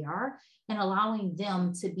where they are and allowing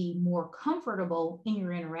them to be more comfortable in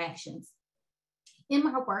your interactions. In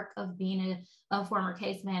my work of being a former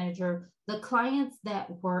case manager, the clients that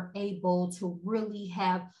were able to really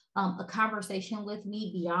have a conversation with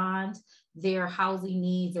me beyond their housing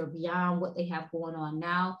needs or beyond what they have going on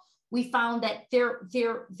now, we found that there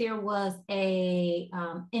was a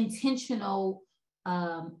intentional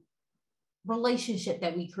relationship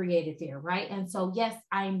that we created there, right? And so, yes,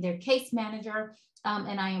 I am their case manager,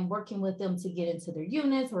 and I am working with them to get into their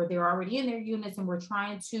units, or they're already in their units, and we're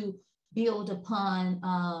trying to build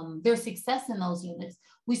upon their success in those units,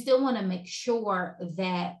 we still want to make sure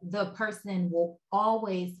that the person will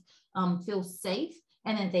always feel safe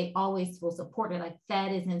and that they always feel supported. Like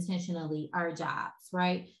that is intentionally our jobs,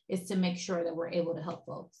 right? Is to make sure that we're able to help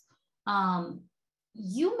folks.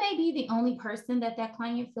 You may be the only person that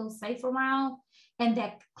client feels safe around, and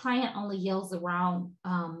that client only yells around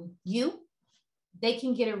you. They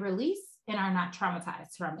can get a release and are not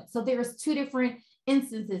traumatized from it. So there's two different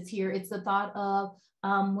instances here. It's the thought of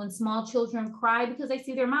when small children cry because they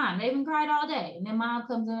see their mom. They've been cried all day, and then mom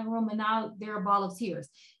comes in the room and now they're a ball of tears.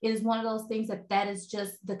 It is one of those things that is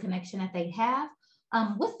just the connection that they have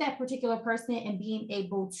with that particular person, and being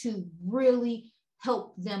able to really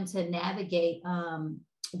help them to navigate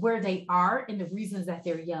where they are and the reasons that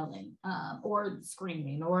they're yelling or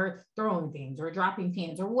screaming or throwing things or dropping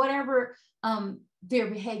pins or whatever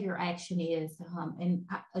their behavior action is, and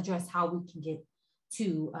address how we can get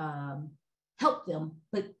to help them,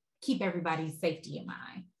 but keep everybody's safety in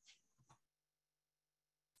mind.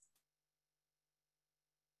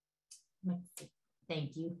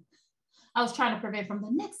 Thank you. I was trying to prevent from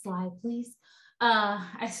the next slide, please.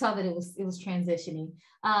 I saw that it was transitioning.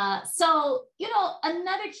 So,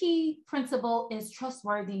 another key principle is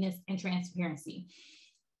trustworthiness and transparency.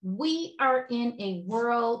 We are in a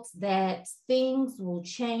world that things will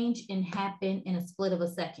change and happen in a split of a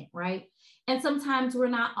second, right? And sometimes we're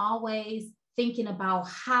not always thinking about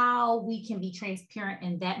how we can be transparent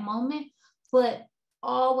in that moment, but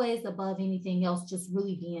always above anything else, just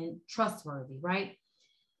really being trustworthy, right?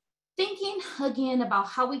 Thinking again about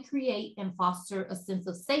how we create and foster a sense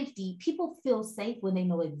of safety. People feel safe when they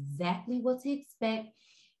know exactly what to expect,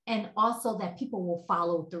 and also that people will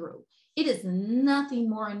follow through. It is nothing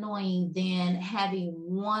more annoying than having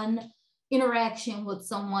one interaction with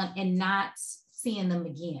someone and not seeing them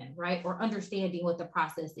again, right? Or understanding what the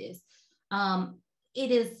process is.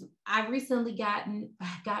 I recently got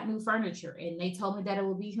new furniture, and they told me that it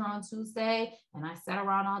would be here on Tuesday, and I sat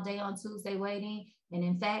around all day on Tuesday waiting. And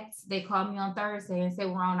in fact, they called me on Thursday and said,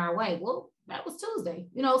 we're on our way. Well, that was Tuesday,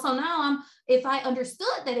 so now if I understood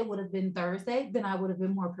that it would have been Thursday, then I would have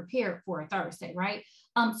been more prepared for a Thursday, right?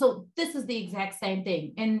 So this is the exact same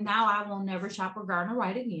thing. And now I will never shop with Gardner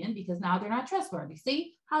White again, because now they're not trustworthy.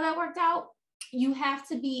 See how that worked out? You have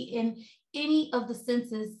to be in any of the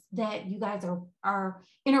senses that you guys are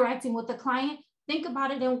interacting with the client. Think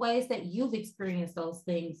about it in ways that you've experienced those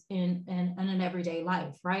things in an everyday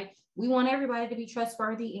life, right? We want everybody to be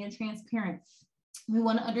trustworthy and transparent. We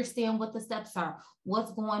want to understand what the steps are,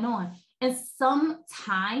 what's going on. And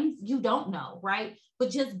sometimes you don't know, right?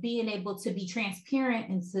 But just being able to be transparent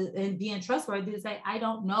and being trustworthy is like, I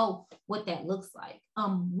don't know what that looks like.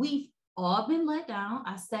 We've all been let down.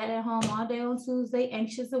 I sat at home all day on Tuesday,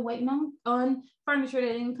 anxious and waiting on furniture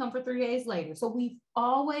that didn't come for 3 days later. So we've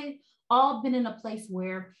always all been in a place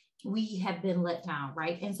where we have been let down,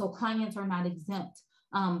 right? And so clients are not exempt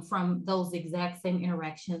from those exact same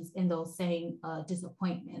interactions and those same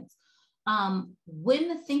disappointments.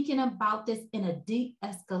 When thinking about this in a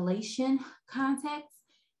de-escalation context,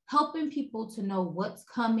 helping people to know what's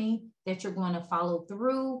coming, that you're going to follow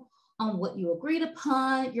through on what you agreed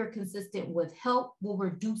upon, you're consistent with help, will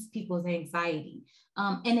reduce people's anxiety.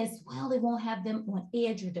 And as well, it won't have them on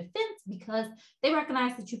edge or defense, because they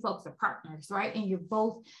recognize that you folks are partners, right? And you're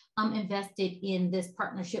both invested in this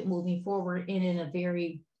partnership moving forward and in a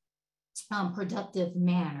very productive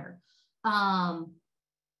manner.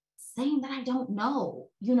 Saying that I don't know,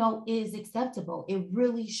 is acceptable. It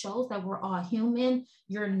really shows that we're all human.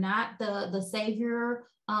 You're not the savior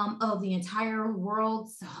of the entire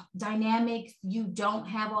world's dynamics. You don't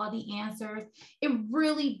have all the answers. It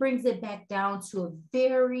really brings it back down to a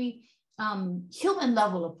very human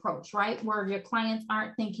level approach, right? Where your clients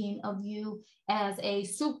aren't thinking of you as a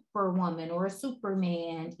superwoman or a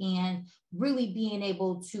superman, and really being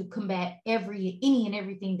able to combat any and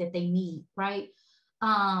everything that they need, right?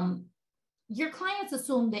 Your clients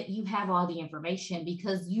assume that you have all the information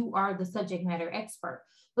because you are the subject matter expert.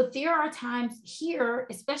 But there are times here,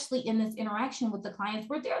 especially in this interaction with the clients,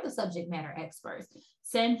 where they're the subject matter experts.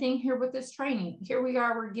 Same thing here with this training. Here we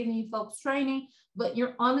are, we're giving you folks training, but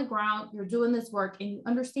you're on the ground, you're doing this work, and you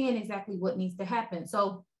understand exactly what needs to happen.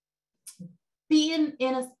 So being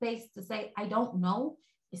in a space to say, I don't know,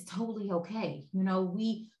 is totally okay.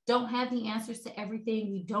 We don't have the answers to everything.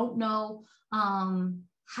 We don't know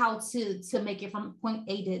how to make it from point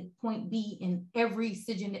A to point B in every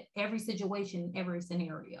situation, every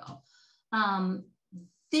scenario.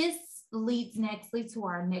 This leads nextly to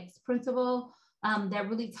our next principle that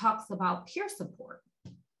really talks about peer support.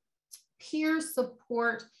 Peer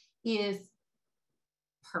support is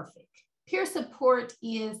perfect. Peer support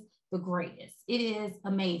is the greatest. It is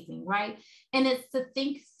amazing, right? And it's to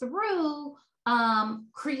think through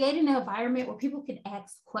creating an environment where people can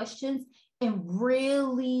ask questions and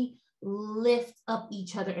really lift up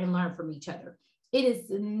each other and learn from each other. It is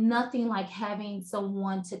nothing like having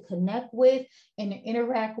someone to connect with and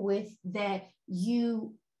interact with that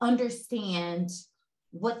you understand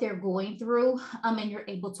what they're going through, and you're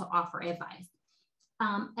able to offer advice.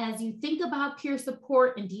 As you think about peer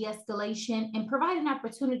support and de-escalation and providing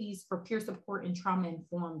opportunities for peer support in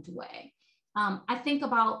trauma-informed way, I think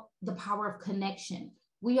about the power of connection.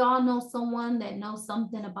 We all know someone that knows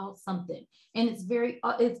something about something, and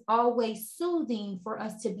it's always soothing for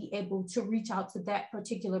us to be able to reach out to that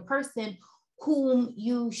particular person whom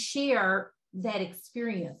you share that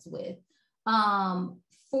experience with.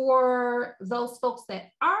 For those folks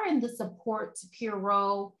that are in the support peer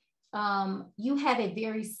role, you have a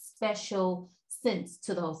very special sense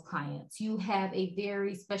to those clients. You have a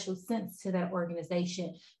very special sense to that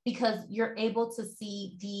organization because you're able to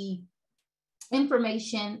see the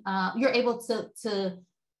information, you're able to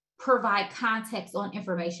provide context on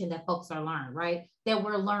information that folks are learning, right? That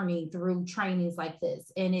we're learning through trainings like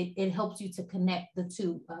this. And it helps you to connect the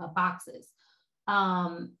two boxes.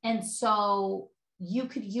 And so you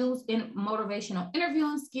could use motivational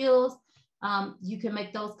interviewing skills. You can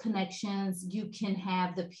make those connections. You can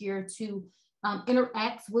have the peer to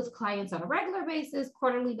interact with clients on a regular basis,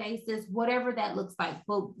 quarterly basis, whatever that looks like.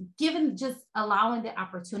 But given just allowing the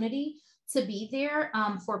opportunity to be there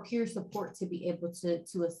for peer support to be able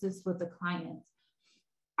to assist with the clients.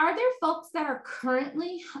 Are there folks that are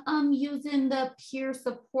currently using the peer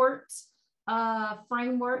support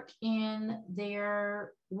framework in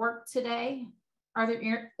their work today? Are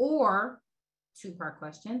there, or two-part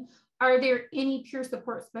question, are there any peer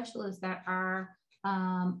support specialists that are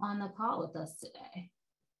on the call with us today?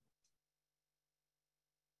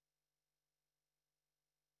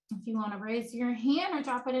 If you want to raise your hand or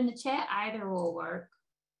drop it in the chat, either will work.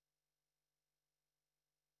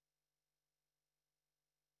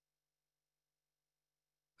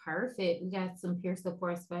 Perfect. We got some peer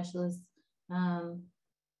support specialists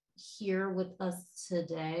here with us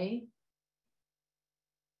today.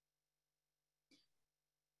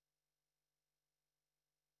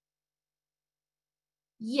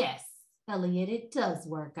 Yes, Elliot, it does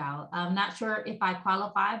work out. I'm not sure if I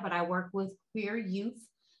qualify, but I work with queer youth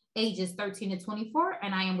ages 13 to 24,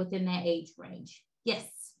 and I am within that age range. Yes,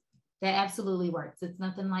 that absolutely works. It's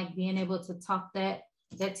nothing like being able to talk that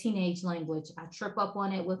teenage language. I trip up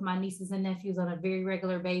on it with my nieces and nephews on a very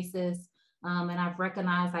regular basis. And I've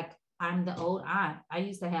recognized like I'm the old aunt. I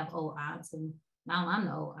used to have old aunts and now I'm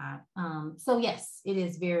the old aunt. So yes, it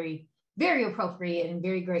is very, very appropriate and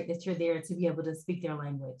very great that you're there to be able to speak their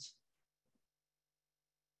language.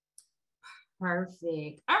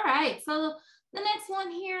 Perfect. All right. So the next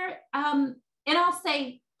one here, and I'll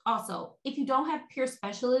say also, if you don't have peer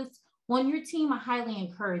specialists on your team, I highly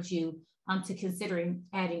encourage you to consider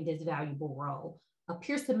adding this valuable role. A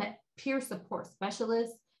peer support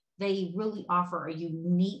specialist, they really offer a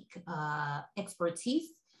unique expertise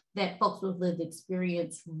that folks with lived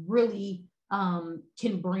experience really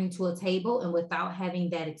can bring to a table. And without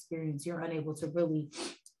having that experience, you're unable to really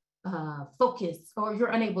focus, or you're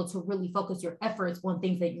unable to really focus your efforts on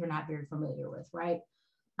things that you're not very familiar with, right?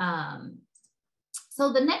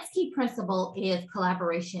 So the next key principle is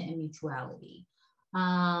collaboration and mutuality.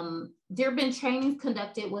 There have been trainings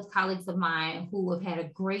conducted with colleagues of mine who have had a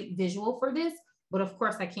great visual for this, but of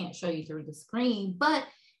course I can't show you through the screen, but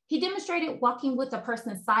he demonstrated walking with a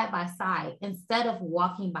person side by side instead of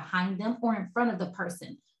walking behind them or in front of the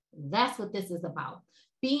person. That's what this is about.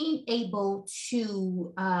 Being able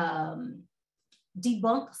to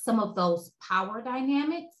debunk some of those power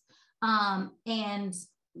dynamics. And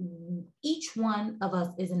each one of us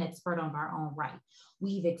is an expert on our own right.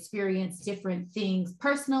 We've experienced different things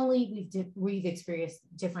personally. We've experienced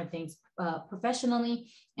different things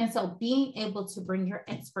professionally. And so being able to bring your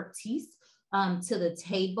expertise to the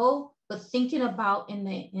table, but thinking about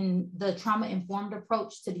in the trauma-informed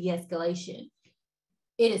approach to de-escalation,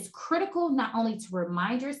 it is critical not only to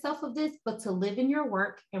remind yourself of this, but to live in your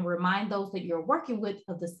work and remind those that you're working with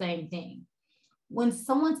of the same thing. When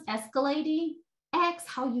someone's escalating, ask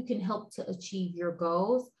how you can help to achieve your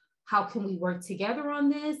goals. How can we work together on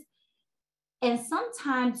this? And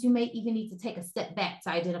sometimes you may even need to take a step back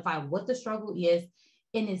to identify what the struggle is.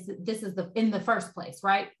 And this is in the first place,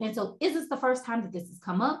 right? And so is this the first time that this has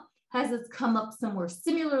come up? Has this come up somewhere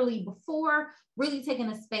similarly before? Really taking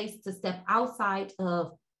a space to step outside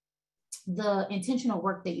of the intentional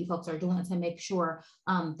work that you folks are doing to make sure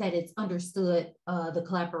that it's understood, the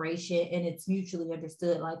collaboration, and it's mutually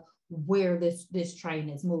understood, like where this train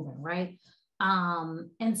is moving, right?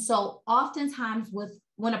 And so oftentimes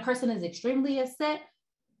when a person is extremely upset,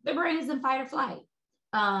 their brain is in fight or flight.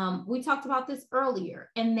 We talked about this earlier,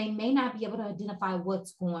 and they may not be able to identify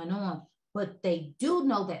what's going on, but they do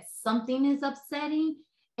know that something is upsetting,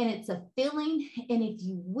 and it's a feeling. And if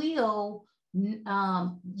you will,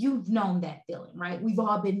 you've known that feeling, right? We've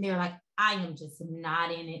all been there, like, I am just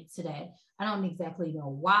not in it today. I don't exactly know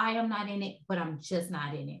why I'm not in it, but I'm just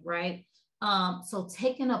not in it, right? So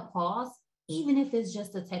taking a pause, even if it's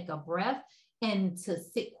just to take a breath and to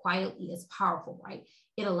sit quietly, is powerful, right?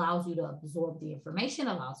 It allows you to absorb the information,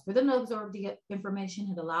 allows for them to absorb the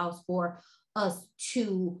information. It allows for us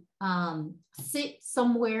to sit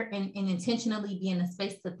somewhere and intentionally be in a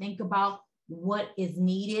space to think about what is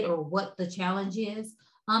needed or what the challenge is,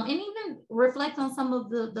 and even reflect on some of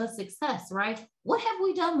the success, right? What have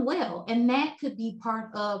we done well? And that could be part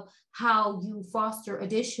of how you foster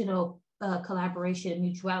additional collaboration and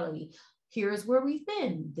mutuality. Here's where we've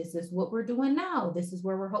been. This is what we're doing now. This is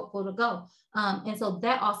where we're hopeful to go. And so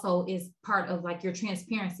that also is part of like your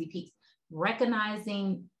transparency piece,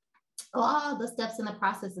 recognizing all the steps in the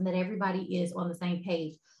process and that everybody is on the same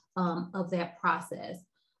page of that process.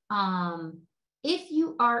 If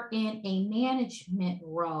you are in a management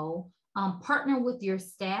role, partner with your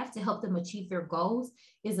staff to help them achieve their goals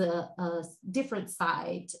is a different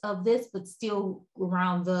side of this, but still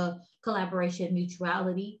around the collaboration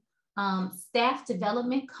mutuality. Staff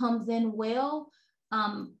development comes in well,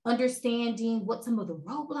 understanding what some of the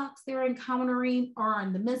roadblocks they're encountering are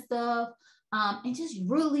in the midst of, and just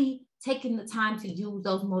really taking the time to use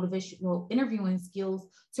those motivational interviewing skills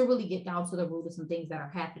to really get down to the root of some things that are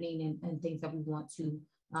happening and things that we want to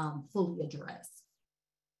fully address.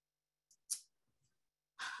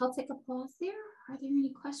 I'll take a pause there. Are there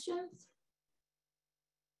any questions?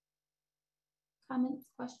 Comments,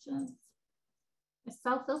 questions? If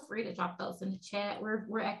so, feel free to drop those in the chat.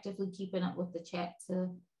 We're actively keeping up with the chat to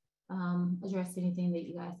address anything that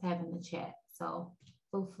you guys have in the chat. So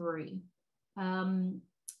feel free.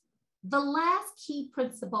 The last key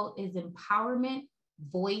principle is empowerment,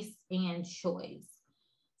 voice, and choice.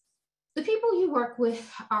 The people you work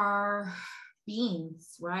with are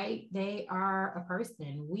beings, right? They are a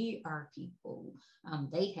person. We are people.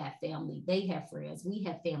 They have family. They have friends. We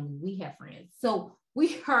have family. We have friends. So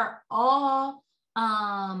we are all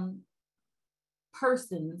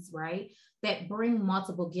persons, right, that bring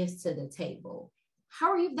multiple gifts to the table. How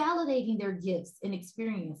are you validating their gifts and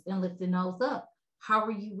experience and lifting those up? How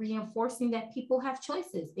are you reinforcing that people have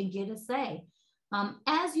choices and get a say?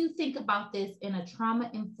 As you think about this in a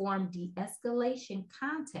trauma-informed de-escalation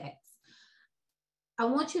context, I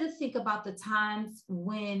want you to think about the times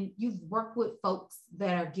when you've worked with folks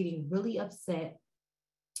that are getting really upset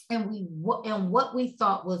and what we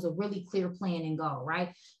thought was a really clear plan and goal,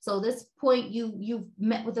 right? So this point, you've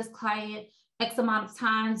met with this client X amount of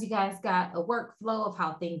times, you guys got a workflow of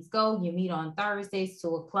how things go. You meet on Thursdays,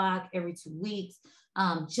 2 o'clock every 2 weeks,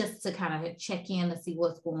 just to kind of check in to see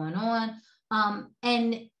what's going on.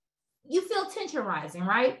 And you feel tension rising,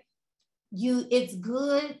 right? It's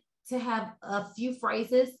good to have a few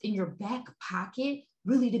phrases in your back pocket,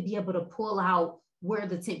 really to be able to pull out where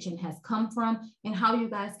the tension has come from and how you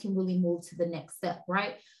guys can really move to the next step,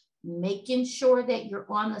 right? Making sure that you're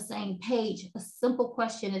on the same page. A simple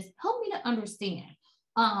question is, help me to understand.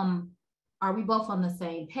 Are we both on the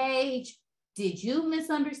same page? Did you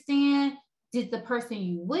misunderstand? Did the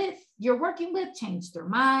person you're working with change their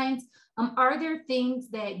minds? Are there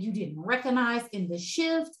things that you didn't recognize in the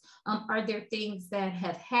shift? Are there things that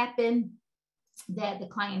have happened that the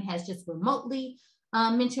client has just remotely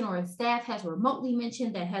mentioned, or a staff has remotely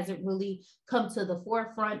mentioned, that hasn't really come to the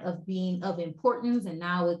forefront of being of importance, and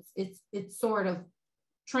now it's sort of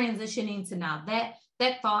transitioning to now that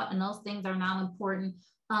thought and those things are now important.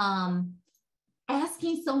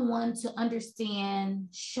 Asking someone to understand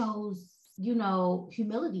shows,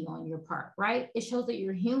 humility on your part, right? It shows that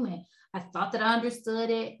you're human. I thought that I understood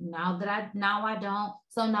it. Now I don't.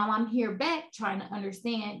 So now I'm here back trying to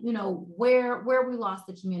understand, where we lost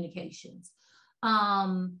the communications.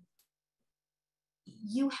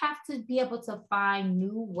 You have to be able to find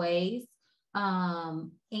new ways and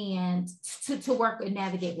to work and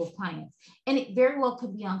navigate with clients. And it very well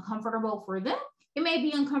could be uncomfortable for them. It may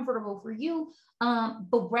be uncomfortable for you,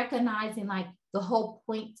 but recognizing like the whole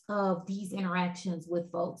point of these interactions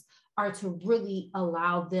with folks are to really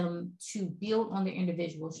allow them to build on their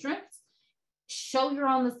individual strengths, show you're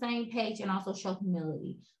on the same page and also show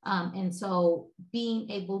humility. And so being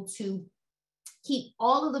able to keep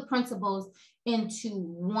all of the principles into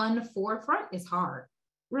one forefront is hard.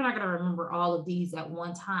 We're not going to remember all of these at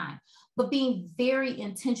one time, but being very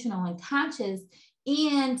intentional and conscious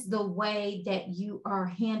in the way that you are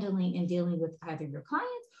handling and dealing with either your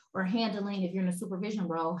clients or handling, if you're in a supervision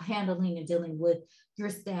role, handling and dealing with your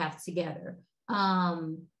staff together.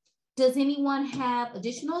 Does anyone have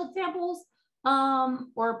additional examples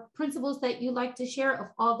or principles that you'd like to share of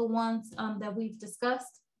all the ones that we've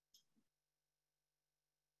discussed?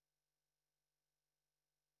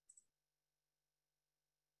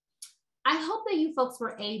 I hope that you folks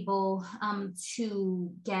were able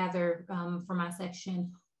to gather from my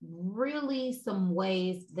section really some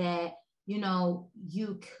ways that, you know,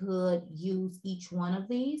 you could use each one of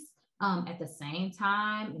these at the same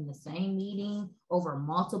time, in the same meeting, over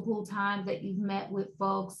multiple times that you've met with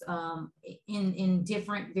folks in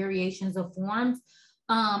different variations of forms.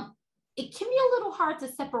 It can be a little hard to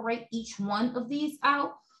separate each one of these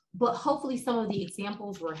out, but hopefully some of the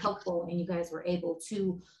examples were helpful and you guys were able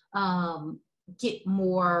to get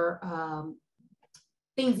more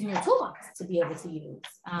things in your toolbox to be able to use.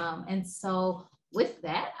 And so with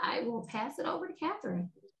that, I will pass it over to Catherine.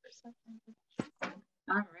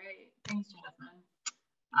 All right, thanks, Jasmine.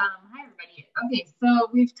 Hi, everybody. Okay, so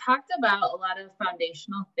we've talked about a lot of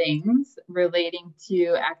foundational things relating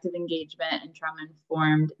to active engagement and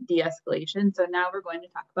trauma-informed de-escalation. So now we're going to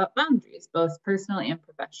talk about boundaries, both personal and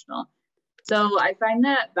professional. So I find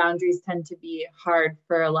that boundaries tend to be hard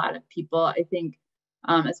for a lot of people, I think,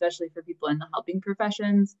 especially for people in the helping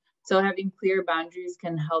professions. So having clear boundaries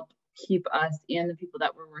can help keep us and the people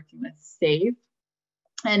that we're working with safe,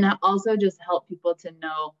 and also just help people to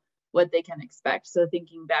know what they can expect. So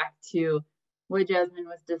thinking back to what Jasmine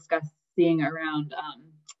was discussing around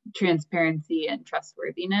transparency and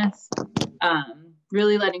trustworthiness,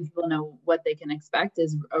 really letting people know what they can expect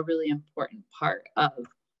is a really important part of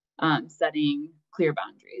setting clear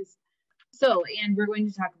boundaries. So, and we're going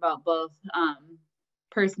to talk about both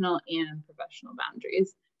personal and professional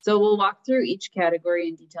boundaries. So we'll walk through each category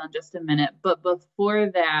in detail in just a minute, but before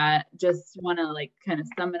that, just want to like kind of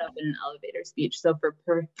sum it up in an elevator speech. So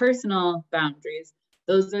for personal boundaries,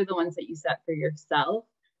 those are the ones that you set for yourself.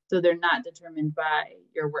 So they're not determined by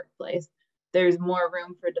your workplace. There's more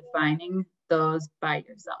room for defining those by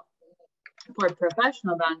yourself. For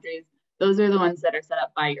professional boundaries, those are the ones that are set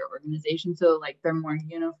up by your organization. So like they're more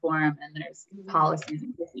uniform and there's policies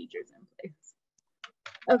and procedures in place.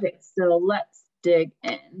 Okay, so let's dig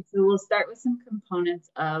in. So we'll start with some components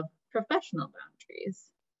of professional boundaries.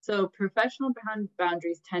 So professional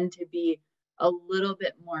boundaries tend to be a little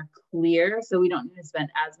bit more clear. So we don't need to spend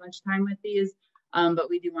as much time with these, but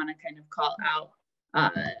we do want to kind of call out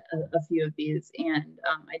a few of these and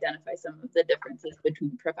identify some of the differences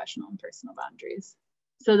between professional and personal boundaries.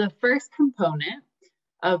 So the first component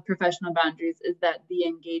of professional boundaries is that the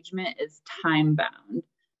engagement is time bound.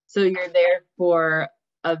 So you're there for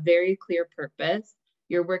a very clear purpose.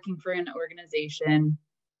 You're working for an organization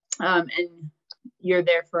and you're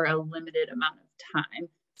there for a limited amount of time.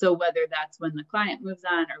 So whether that's when the client moves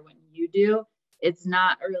on or when you do, it's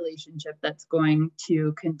not a relationship that's going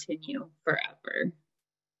to continue forever.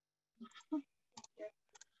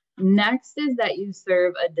 Next is that you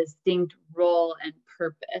serve a distinct role and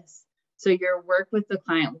purpose. So your work with the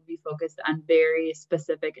client will be focused on very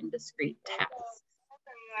specific and discrete tasks.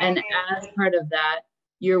 And as part of that,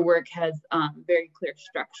 your work has very clear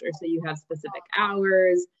structure. So you have specific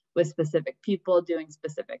hours with specific people doing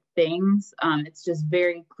specific things. It's just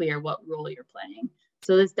very clear what role you're playing.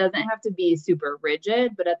 So this doesn't have to be super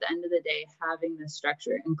rigid, but at the end of the day, having the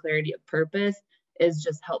structure and clarity of purpose is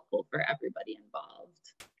just helpful for everybody involved.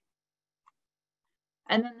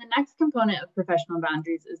 And then the next component of professional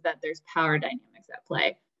boundaries is that there's power dynamics at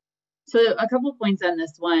play. So a couple points on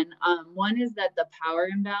this one. One is that the power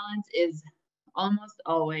imbalance is almost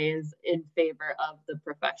always in favor of the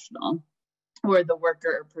professional or the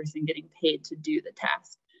worker or person getting paid to do the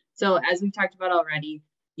task. So as we've talked about already,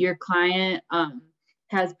 your client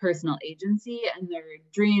has personal agency and their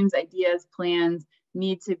dreams, ideas, plans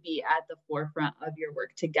need to be at the forefront of your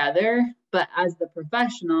work together. But as the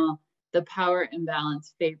professional, the power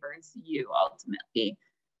imbalance favors you ultimately.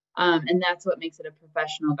 And that's what makes it a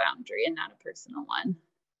professional boundary and not a personal one.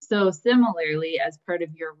 So similarly, as part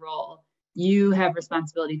of your role, you have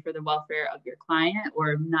responsibility for the welfare of your client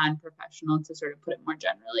or non-professional, to sort of put it more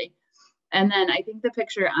generally. And then I think the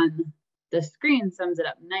picture on the screen sums it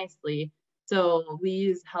up nicely. So we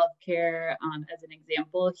use healthcare as an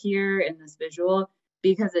example here in this visual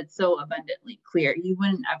because it's so abundantly clear. You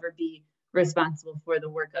wouldn't ever be responsible for the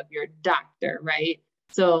work of your doctor, right?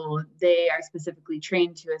 So they are specifically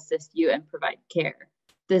trained to assist you and provide care.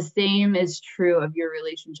 The same is true of your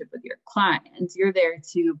relationship with your clients. You're there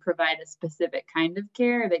to provide a specific kind of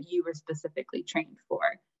care that you were specifically trained for.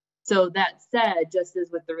 So that said, just as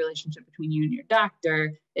with the relationship between you and your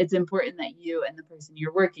doctor, it's important that you and the person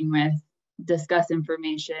you're working with discuss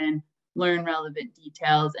information, learn relevant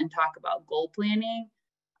details, and talk about goal planning.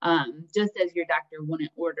 Just as your doctor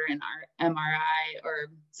wouldn't order an MRI or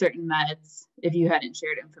certain meds if you hadn't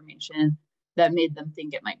shared information that made them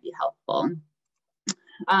think it might be helpful.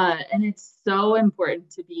 And it's so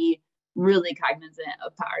important to be really cognizant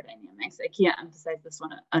of power dynamics. I can't emphasize this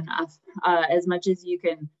one enough. As much as you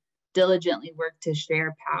can diligently work to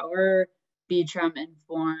share power, be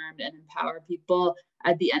trauma-informed, and empower people,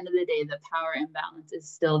 at the end of the day, the power imbalance is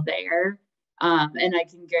still there. And I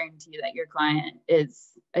can guarantee that your client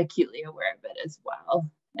is acutely aware of it as well.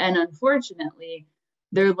 And unfortunately,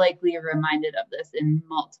 they're likely reminded of this in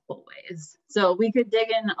multiple ways. So we could dig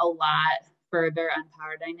in a lot further on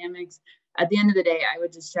power dynamics. At the end of the day, I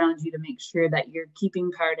would just challenge you to make sure that you're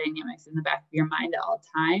keeping power dynamics in the back of your mind at all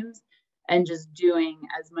times and just doing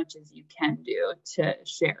as much as you can do to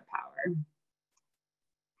share power.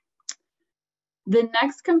 The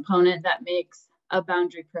next component that makes a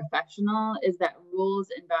boundary professional is that rules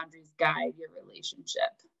and boundaries guide your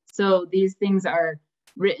relationship. So these things are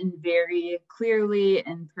written very clearly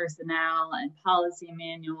in personnel and policy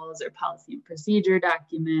manuals or policy and procedure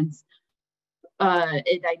documents.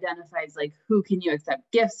 It identifies like who can you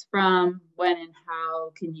accept gifts from, when and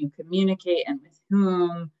how can you communicate and with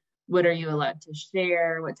whom, what are you allowed to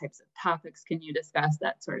share, what types of topics can you discuss,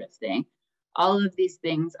 that sort of thing. All of these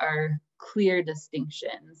things are clear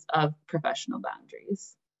distinctions of professional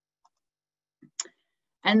boundaries.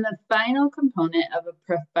 And the final component of a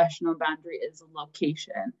professional boundary is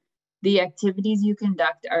location. The activities you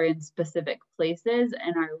conduct are in specific places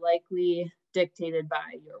and are likely dictated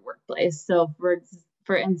by your workplace. So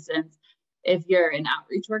for instance, if you're an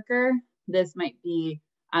outreach worker, this might be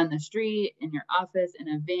on the street, in your office, in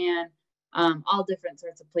a van, all different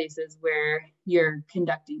sorts of places where you're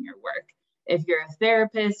conducting your work. If you're a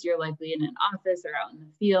therapist, you're likely in an office or out in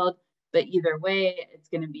the field, but either way, it's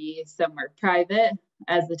going to be somewhere private,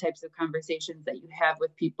 as the types of conversations that you have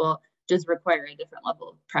with people just require a different level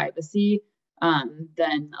of privacy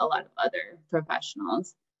than a lot of other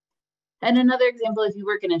professionals. And another example, if you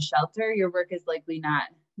work in a shelter, your work is likely not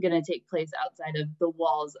going to take place outside of the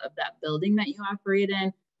walls of that building that you operate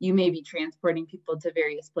in. You may be transporting people to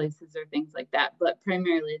various places or things like that, but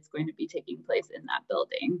primarily it's going to be taking place in that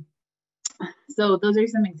building. So those are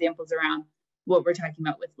some examples around what we're talking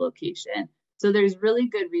about with location. So there's really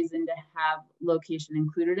good reason to have location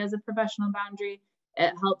included as a professional boundary.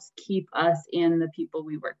 It helps keep us and the people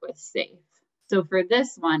we work with safe. So for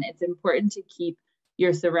this one, it's important to keep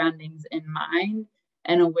your surroundings in mind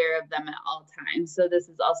and aware of them at all times. So this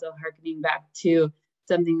is also harkening back to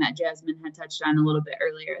something that Jasmine had touched on a little bit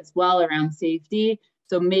earlier as well around safety.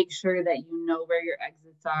 So make sure that you know where your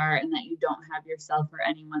exits are and that you don't have yourself or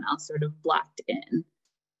anyone else sort of blocked in.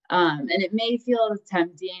 And it may feel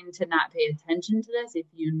tempting to not pay attention to this if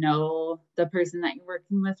you know the person that you're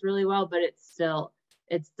working with really well, but it still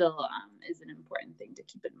is an important thing to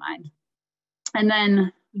keep in mind. And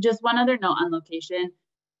then just one other note on location.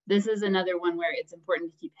 This is another one where it's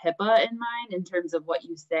important to keep HIPAA in mind in terms of what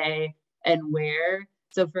you say and where.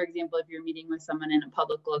 So for example, if you're meeting with someone in a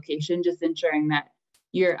public location, just ensuring that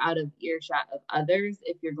you're out of earshot of others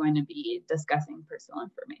if you're going to be discussing personal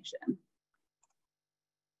information.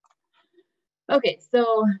 Okay,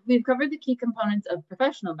 so we've covered the key components of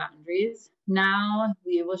professional boundaries. Now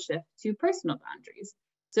we will shift to personal boundaries.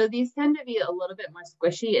 So these tend to be a little bit more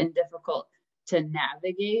squishy and difficult to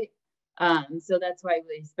navigate. So that's why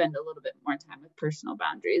we spend a little bit more time with personal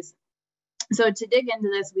boundaries. So to dig into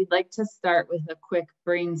this, we'd like to start with a quick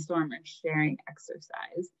brainstorm or sharing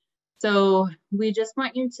exercise. So we just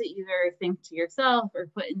want you to either think to yourself or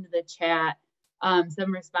put into the chat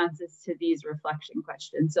some responses to these reflection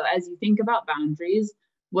questions. So as you think about boundaries,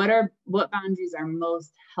 what boundaries are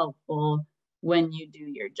most helpful when you do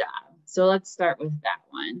your job? So let's start with that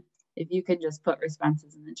one. If you could just put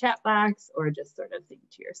responses in the chat box or just sort of think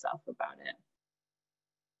to yourself about it.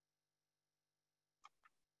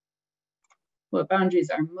 What boundaries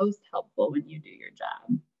are most helpful when you do your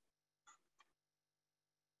job?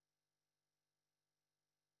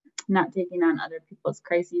 Not taking on other people's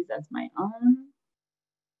crises as my own.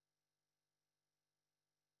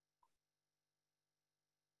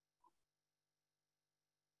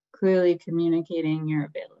 Clearly communicating your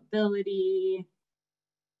availability.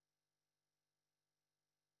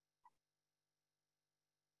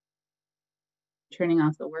 turning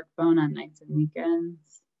off the work phone on nights and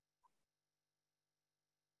weekends.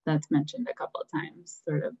 That's mentioned a couple of times,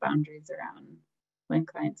 sort of boundaries around when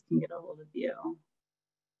clients can get a hold of you.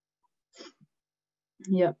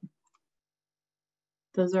 Yep.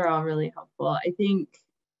 Those are all really helpful. I think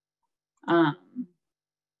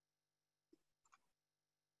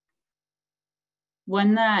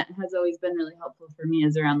one that has always been really helpful for me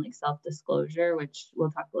is around like self-disclosure, which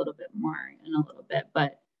we'll talk a little bit more in a little bit,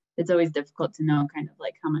 but it's always difficult to know kind of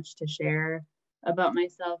like how much to share about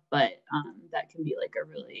myself, but that can be like a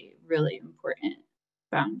really, really important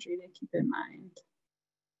boundary to keep in mind.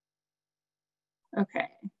 Okay,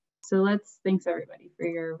 so thanks everybody for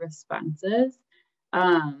your responses.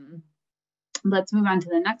 Let's move on to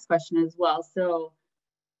the next question as well. So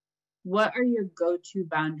what are your go-to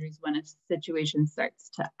boundaries when a situation starts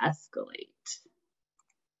to escalate?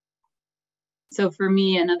 So for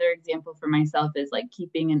me, another example for myself is like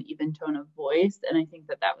keeping an even tone of voice. And I think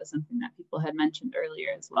that was something that people had mentioned earlier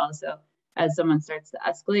as well. So as someone starts to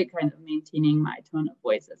escalate, kind of maintaining my tone of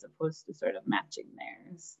voice as opposed to sort of matching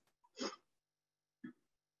theirs.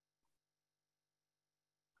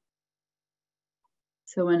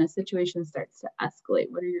 So when a situation starts to escalate,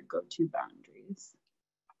 what are your go-to boundaries?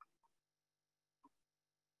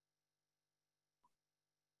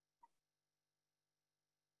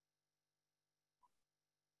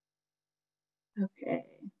 Okay,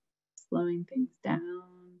 slowing things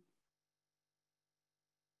down.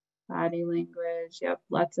 Body language, yep,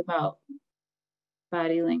 lots about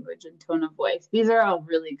body language and tone of voice. These are all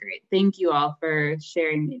really great. Thank you all for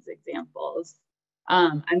sharing these examples.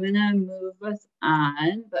 I'm gonna move us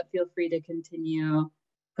on, but feel free to continue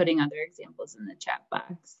putting other examples in the chat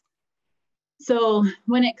box. So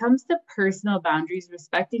when it comes to personal boundaries,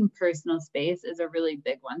 respecting personal space is a really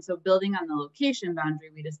big one. So building on the location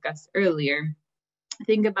boundary we discussed earlier,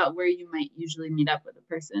 think about where you might usually meet up with a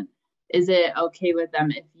person. Is it okay with them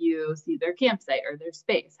if you see their campsite or their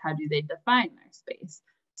space? How do they define their space?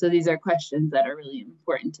 So these are questions that are really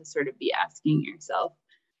important to sort of be asking yourself.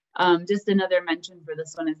 Just another mention for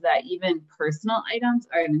this one is that even personal items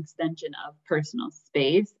are an extension of personal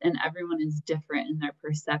space, and everyone is different in their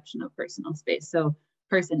perception of personal space. So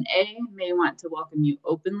person A may want to welcome you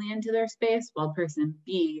openly into their space, while person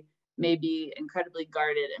B may be incredibly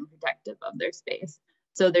guarded and protective of their space.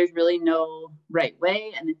 So there's really no right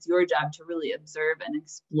way, and it's your job to really observe and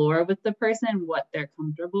explore with the person what they're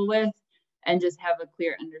comfortable with, and just have a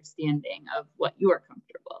clear understanding of what you're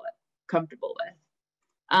comfortable with.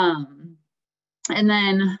 And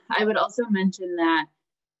then I would also mention that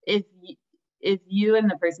if you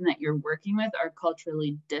and the person that you're working with are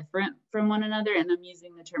culturally different from one another, and I'm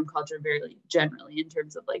using the term culture very generally in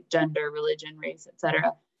terms of like gender, religion, race,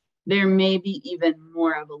 etc., there may be even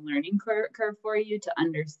more of a learning curve for you to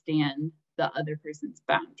understand the other person's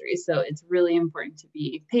boundaries. So it's really important to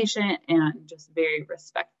be patient and just very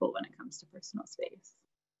respectful when it comes to personal space.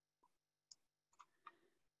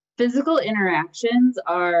 Physical interactions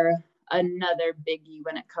are another biggie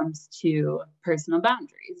when it comes to personal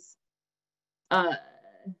boundaries. Can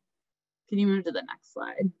you move to the next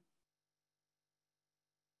slide?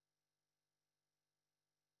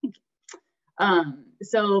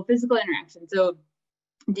 So physical interaction. So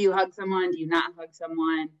do you hug someone? Do you not hug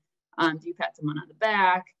someone? Do you pat someone on the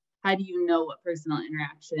back? How do you know what personal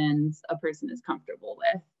interactions a person is comfortable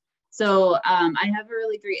with? So I have a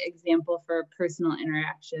really great example for personal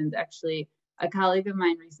interactions. Actually, a colleague of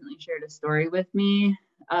mine recently shared a story with me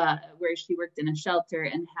where she worked in a shelter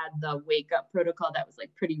and had the wake up protocol that was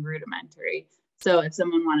like pretty rudimentary. So if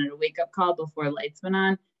someone wanted a wake up call before lights went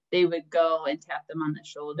on, they would go and tap them on the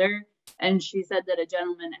shoulder. And she said that a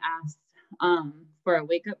gentleman asked for a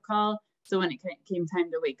wake up call. So when it came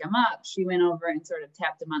time to wake him up, she went over and sort of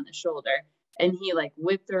tapped him on the shoulder, and he like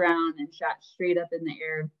whipped around and shot straight up in the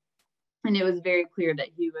air. And it was very clear that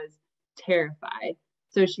he was terrified.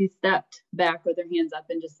 So she stepped back with her hands up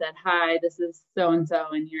and just said, "Hi, this is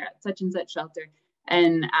so-and-so, and you're at such and such shelter,"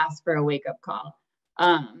 and asked for a wake up call.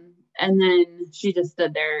 And then she just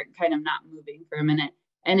stood there kind of not moving for a minute.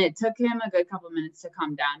 And it took him a good couple minutes to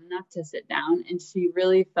calm down enough to sit down. And she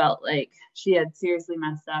really felt like she had seriously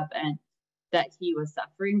messed up and that he was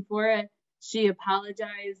suffering for it. She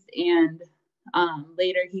apologized, and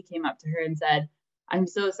later he came up to her and said, "I'm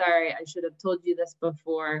so sorry. I should have told you this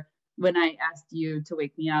before when I asked you to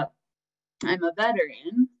wake me up. I'm a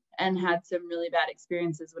veteran and had some really bad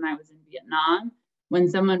experiences when I was in Vietnam. When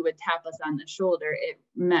someone would tap us on the shoulder, it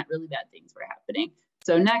meant really bad things were happening.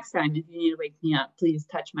 So next time, if you need to wake me up, please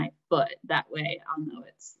touch my foot. That way I'll know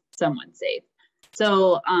it's someone safe."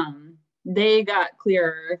 So they got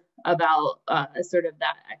clearer about sort of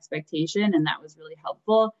that expectation, and that was really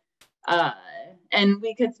helpful. And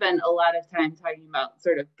we could spend a lot of time talking about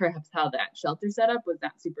sort of perhaps how that shelter setup was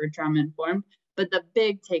not super trauma informed, but the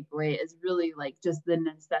big takeaway is really like just the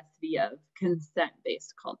necessity of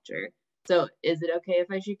consent-based culture. So is it okay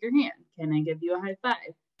if I shake your hand? Can I give you a high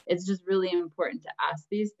five? It's just really important to ask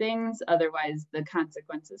these things. Otherwise, the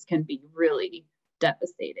consequences can be really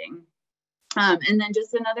devastating. And then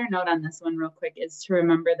just another note on this one real quick is to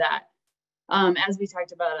remember that, as we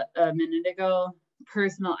talked about a minute ago,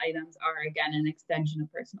 personal items are, again, an extension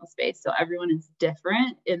of personal space. So everyone is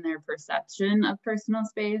different in their perception of personal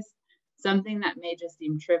space. Something that may just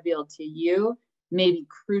seem trivial to you may be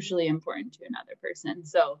crucially important to another person.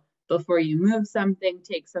 So before you move something,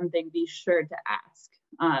 take something, be sure to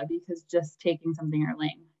ask, because just taking something or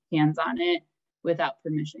laying hands on it without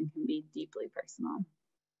permission can be deeply personal.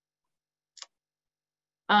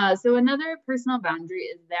 So another personal boundary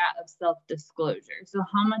is that of self-disclosure. So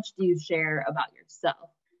how much do you share about yourself?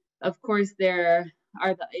 Of course, there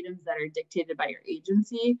are the items that are dictated by your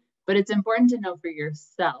agency, but it's important to know for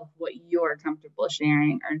yourself what you're comfortable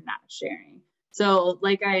sharing or not sharing. So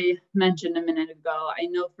like I mentioned a minute ago, I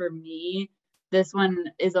know for me, this one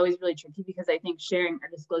is always really tricky because I think sharing or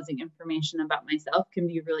disclosing information about myself can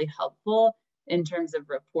be really helpful in terms of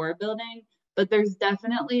rapport building. But there's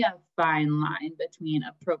definitely a fine line between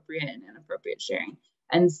appropriate and inappropriate sharing.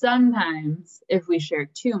 And sometimes if we share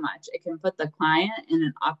too much, it can put the client in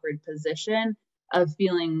an awkward position of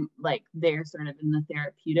feeling like they're sort of in the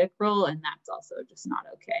therapeutic role, and that's also just not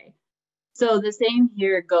okay. So the same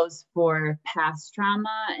here goes for past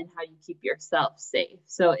trauma and how you keep yourself safe.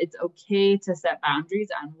 So it's okay to set boundaries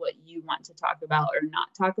on what you want to talk about or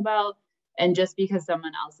not talk about. And just because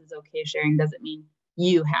someone else is okay sharing doesn't mean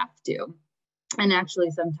you have to. And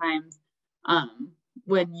actually, sometimes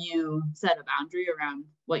when you set a boundary around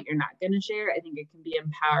what you're not going to share, I think it can be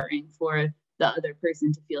empowering for the other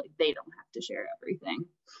person to feel like they don't have to share everything.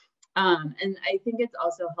 And I think it's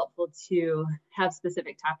also helpful to have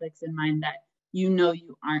specific topics in mind that you know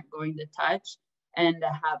you aren't going to touch, and to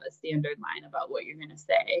have a standard line about what you're going to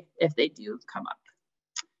say if they do come up.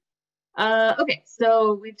 Okay,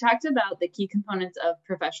 so we've talked about the key components of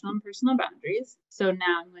professional and personal boundaries. So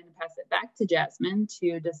now I'm going to pass it back to Jasmine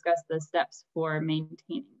to discuss the steps for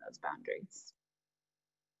maintaining those boundaries.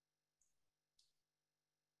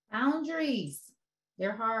 Boundaries,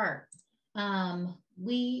 they're hard.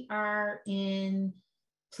 We are in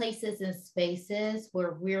places and spaces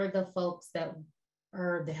where we're the folks that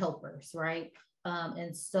are the helpers, right?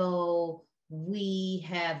 And so we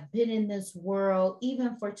have been in this world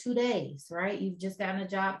even for 2 days, right? You've just gotten a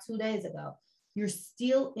job 2 days ago. You're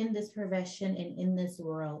still in this profession and in this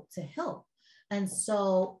world to help. And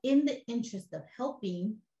so in the interest of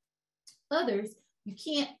helping others, you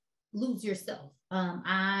can't lose yourself.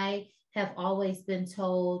 I have always been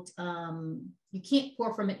told you can't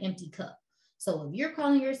pour from an empty cup. So if you're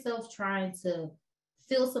calling yourself trying to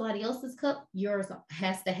fill somebody else's cup, yours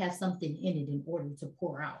has to have something in it in order to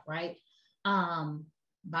pour out, right?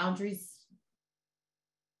 Boundaries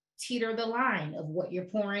teeter the line of what you're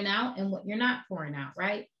pouring out and what you're not pouring out,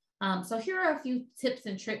 right? So here are a few tips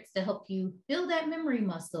and tricks to help you build that memory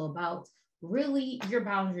muscle about really your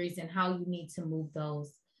boundaries and how you need to move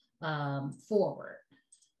those forward.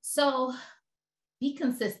 So be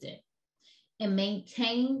consistent and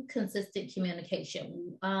maintain consistent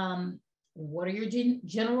communication. What are your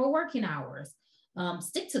general working hours?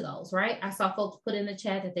 Stick to those, right? I saw folks put in the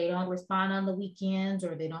chat that they don't respond on the weekends,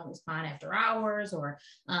 or they don't respond after hours, or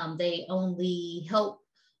they only help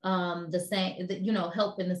the same,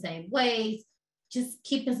 help in the same ways. Just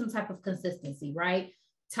keeping some type of consistency, right?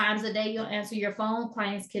 Times a day you'll answer your phone.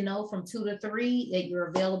 Clients can know from 2 to 3 that you're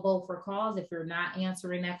available for calls. If you're not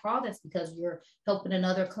answering that call, that's because you're helping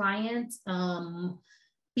another client.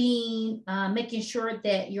 Making sure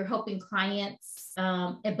that you're helping clients,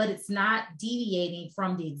 but it's not deviating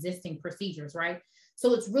from the existing procedures, right?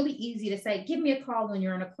 So it's really easy to say, give me a call when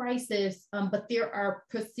you're in a crisis, but there are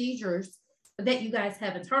procedures that you guys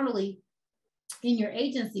have internally in your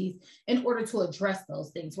agencies in order to address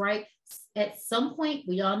those things, right? At some point,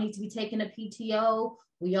 we all need to be taking a PTO.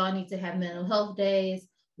 We all need to have mental health days.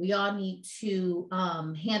 We all need to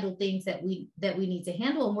handle things that we need to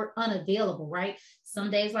handle, and we're unavailable, right? Some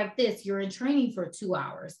days like this, you're in training for 2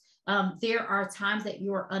 hours. There are times that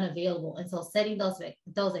you are unavailable. And so setting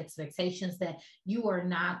those expectations that you are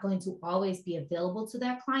not going to always be available to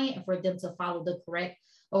that client, and for them to follow the correct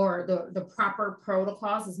or the proper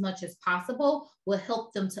protocols as much as possible will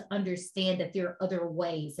help them to understand that there are other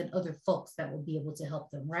ways and other folks that will be able to help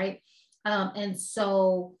them, right? And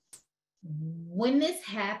so When this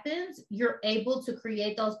happens, you're able to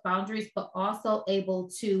create those boundaries, but also able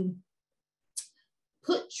to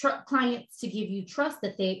put clients to give you trust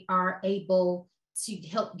that they are able to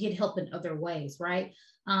get help in other ways, right?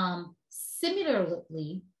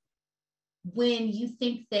 Similarly, when you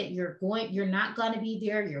think that you're not going to be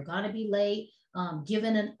there, you're going to be late,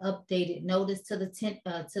 giving an updated notice to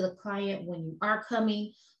the client when you are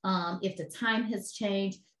coming, if the time has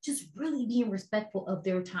changed, just really being respectful of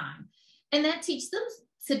their time. And that teaches them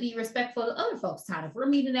to be respectful of other folks' time. If we're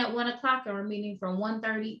meeting at 1 o'clock and we're meeting from 1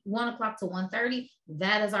 o'clock to 1:30,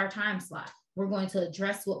 that is our time slot. We're going to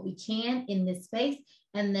address what we can in this space.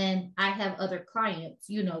 And then I have other clients,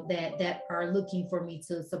 that are looking for me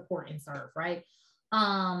to support and serve, right?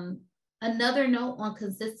 Another note on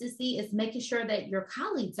consistency is making sure that your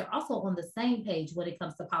colleagues are also on the same page when it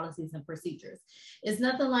comes to policies and procedures. It's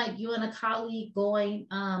nothing like you and a colleague going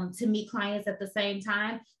to meet clients at the same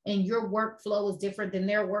time, and your workflow is different than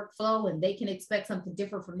their workflow, and they can expect something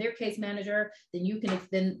different from their case manager than you can,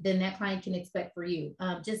 than that client can expect for you.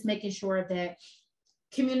 Just making sure that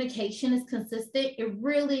communication is consistent. It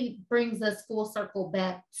really brings us full circle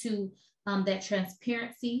back to that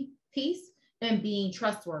transparency piece and being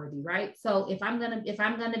trustworthy, right? So if I'm gonna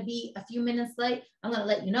be a few minutes late, I'm gonna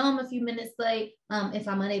let you know I'm a few minutes late. If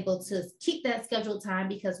I'm unable to keep that scheduled time,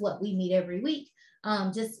 because we meet every week,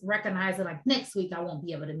 just recognizing like next week I won't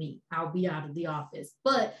be able to meet. I'll be out of the office,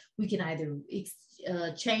 but we can either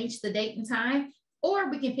change the date and time,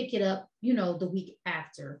 or we can pick it up, the week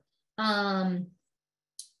after.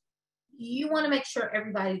 You want to make sure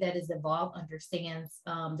everybody that is involved understands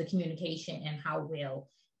the communication and how well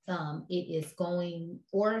it is going,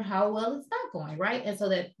 or how well it's not going, right? And so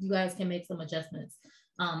that you guys can make some adjustments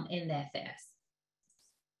in that fast.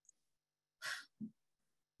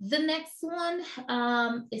 The next one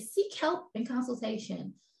is seek help and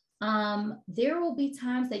consultation. There will be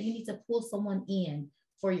times that you need to pull someone in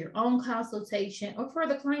for your own consultation or for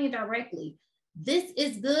the client directly. This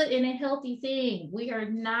is good and a healthy thing. We are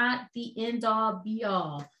not the end all be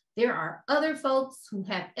all. There are other folks who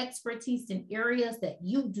have expertise in areas that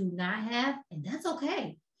you do not have, and that's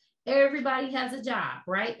okay. Everybody has a job,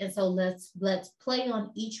 right? And so let's play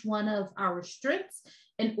on each one of our strengths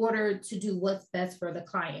in order to do what's best for the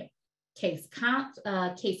client. Case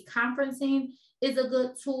conferencing is a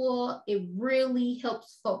good tool. It really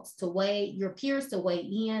helps your peers to weigh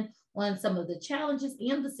in on some of the challenges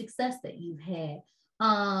and the success that you've had.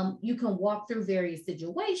 You can walk through various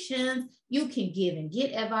situations. You can give and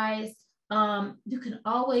get advice. You can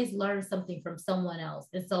always learn something from someone else.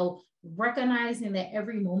 And so recognizing that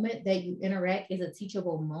every moment that you interact is a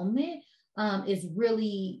teachable moment is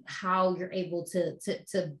really how you're able to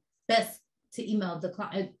best to email the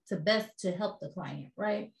client, to help the client,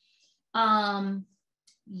 right?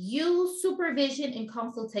 Use supervision and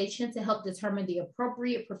consultation to help determine the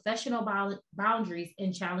appropriate professional boundaries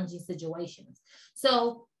in challenging situations.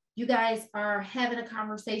 So you guys are having a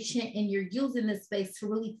conversation and you're using this space to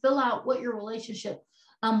really fill out what your relationship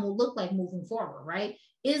will look like moving forward, right?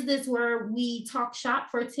 Is this where we talk shop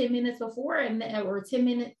for 10 minutes before or 10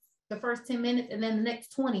 minutes, the first 10 minutes, and then the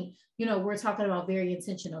next 20, we're talking about very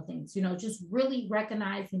intentional things, just really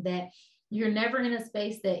recognizing that you're never in a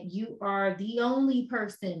space that you are the only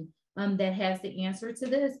person that has the answer to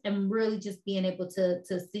this, and really just being able to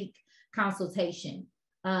seek consultation.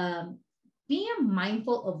 Being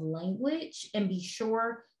mindful of language and be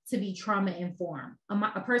sure to be trauma informed.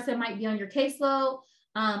 A person might be on your caseload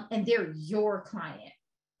and they're your client.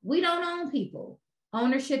 We don't own people.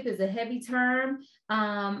 Ownership is a heavy term,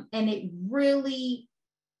 and it really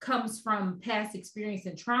comes from past experience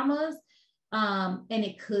and traumas. And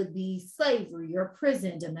it could be slavery or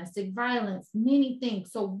prison, domestic violence, many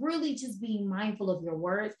things. So really just being mindful of your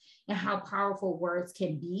words and how powerful words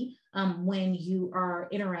can be when you are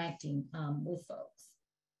interacting with folks.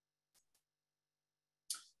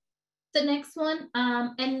 The next one,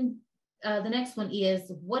 the next one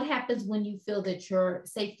is, what happens when you feel that your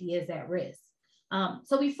safety is at risk?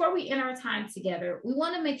 So before we end our time together, we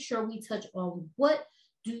want to make sure we touch on what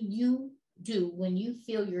do you do when you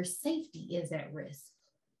feel your safety is at risk?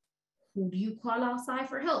 Who do you call outside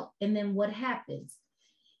for help? And then what happens?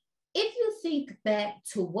 If you think back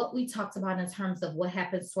to what we talked about in terms of what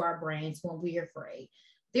happens to our brains when we're afraid,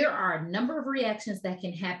 there are a number of reactions that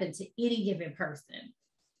can happen to any given person.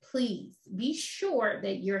 Please be sure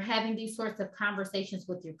that you're having these sorts of conversations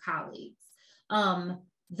with your colleagues.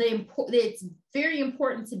 It's very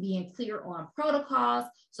important to be clear on protocols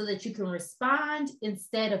so that you can respond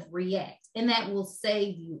instead of react. And that will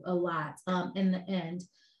save you a lot in the end.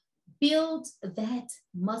 Build that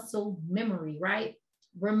muscle memory, right?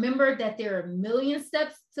 Remember that there are a million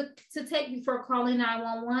steps to take before calling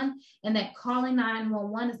 911, and that calling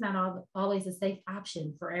 911 is not always a safe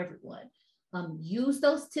option for everyone. Use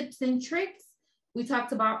those tips and tricks we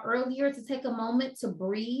talked about earlier to take a moment to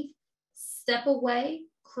breathe, step away,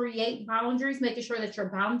 create boundaries, making sure that your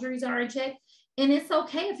boundaries are in check. And it's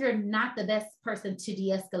okay if you're not the best person to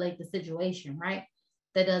de-escalate the situation, right?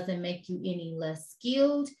 That doesn't make you any less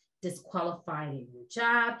skilled, disqualified in your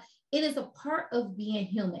job. It is a part of being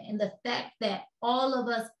human. And the fact that all of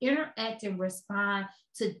us interact and respond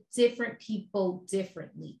to different people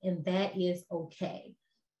differently, and that is okay.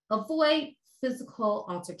 Avoid physical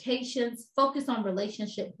altercations, focus on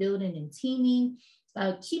relationship building and teaming,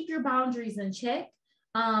 keep your boundaries in check.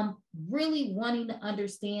 Really wanting to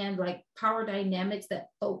understand like power dynamics that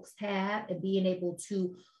folks have and being able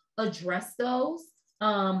to address those,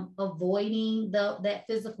 avoiding that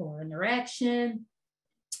physical interaction.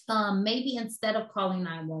 Maybe instead of calling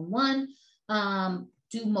 911,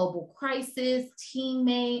 do mobile crisis,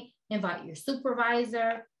 teammate, invite your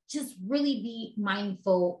supervisor. Just really be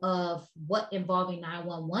mindful of what involving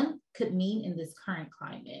 911 could mean in this current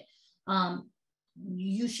climate.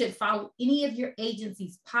 You should follow any of your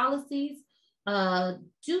agency's policies.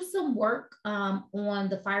 Do some work on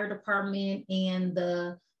the fire department and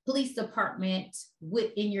the police department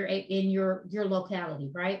within your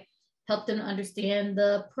locality, right? Help them understand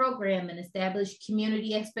the program and establish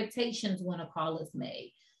community expectations when a call is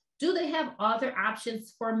made. Do they have other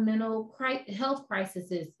options for mental health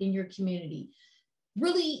crises in your community?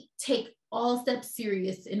 Really take all steps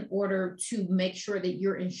serious in order to make sure that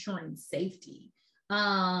you're ensuring safety.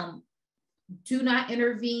 Do not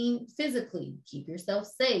intervene physically. Keep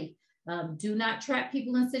yourself safe. Do not trap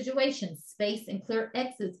people in situations. Space and clear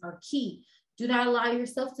exits are key. Do not allow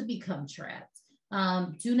yourself to become trapped.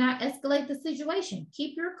 Do not escalate the situation.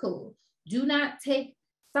 Keep your cool. Do not take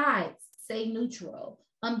sides. Stay neutral.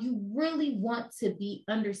 You really want to be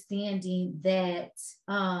understanding that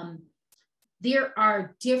there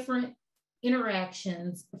are different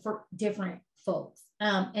interactions for different folks,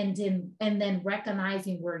 and then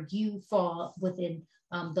recognizing where you fall within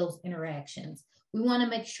those interactions. We want to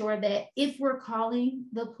make sure that if we're calling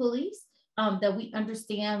the police, that we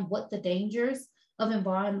understand what the dangers of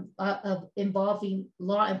involving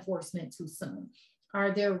law enforcement too soon.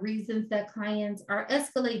 Are there reasons that clients are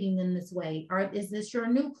escalating in this way? Is this your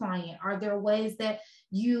new client? Are there ways that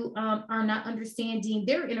you are not understanding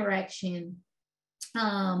their interaction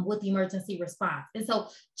with the emergency response? And so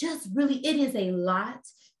just really, it is a lot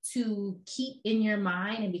to keep in your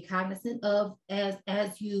mind and be cognizant of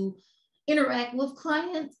as you interact with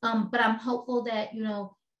clients. But I'm hopeful that, you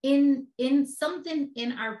know, in something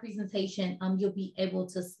in our presentation, you'll be able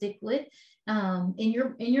to stick with in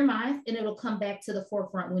your mind, and it'll come back to the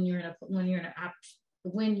forefront when you're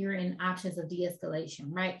in options of de-escalation,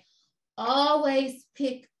 right? Always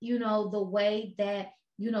pick, you know, the way that,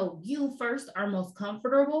 you know, you first are most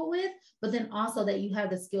comfortable with, but then also that you have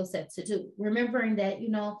the skill set to do. Remembering that, you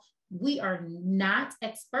know, we are not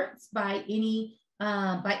experts by any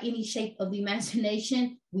shape of the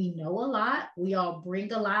imagination. We know a lot. We all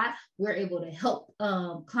bring a lot. We're able to help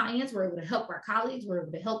clients. We're able to help our colleagues. We're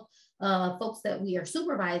able to help folks that we are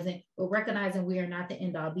supervising, but recognizing we are not the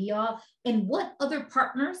end all be all. And what other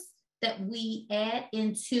partners that we add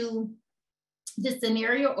into this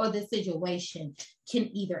scenario or this situation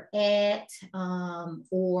can either add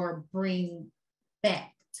or bring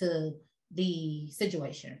back to the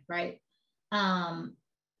situation, right?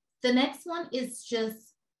 The next one is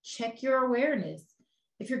just check your awareness.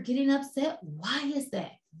 If you're getting upset, why is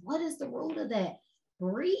that? What is the root of that?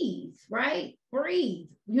 Breathe, right? Breathe.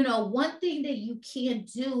 You know, one thing that you can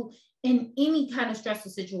do in any kind of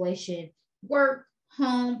stressful situation, work,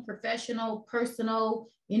 home, professional, personal,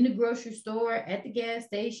 in the grocery store, at the gas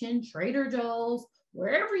station, Trader Joe's,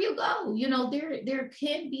 wherever you go, you know, there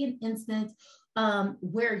can be an instance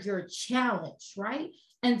where you're challenged, right?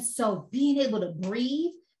 And so being able to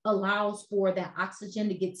breathe allows for that oxygen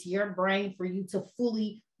to get to your brain for you to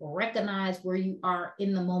fully recognize where you are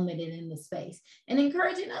in the moment and in the space, and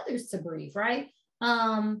encouraging others to breathe, right?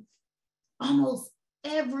 Almost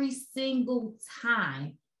every single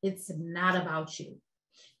time, it's not about you.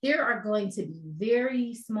 There are going to be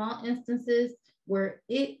very small instances where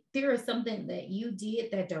there is something that you did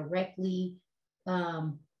that directly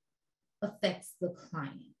affects the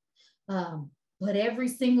client. But every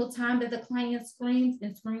single time that the client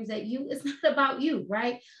screams at you, it's not about you,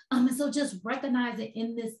 right? And so just recognizing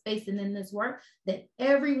in this space and in this work that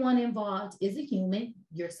everyone involved is a human,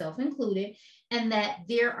 yourself included, and that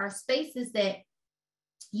there are spaces that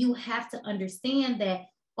you have to understand that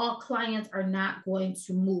all clients are not going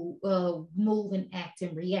to move and act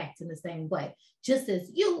and react in the same way, just as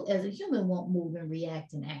you as a human won't move and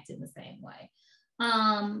react and act in the same way.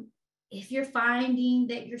 If you're finding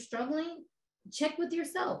that you're struggling, check with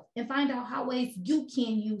yourself and find out how ways you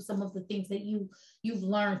can use some of the things that you've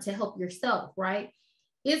learned to help yourself, right?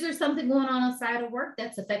 Is there something going on outside of work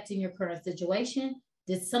that's affecting your current situation?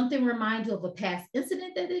 Did something remind you of a past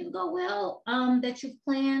incident that didn't go well, that you've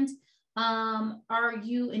planned? Are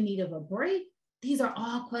you in need of a break? These are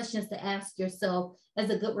all questions to ask yourself as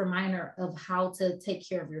a good reminder of how to take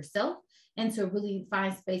care of yourself and to really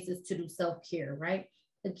find spaces to do self-care, right?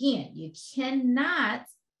 Again, you cannot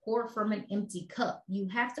pour from an empty cup. You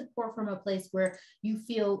have to pour from a place where you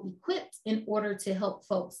feel equipped in order to help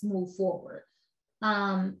folks move forward.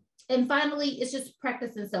 And finally, it's just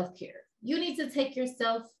practicing self-care. You need to take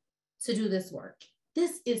yourself to do this work.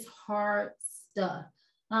 This is hard stuff.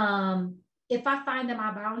 If I find that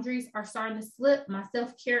my boundaries are starting to slip, my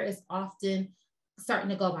self-care is often starting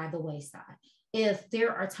to go by the wayside. If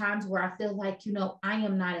there are times where I feel like, I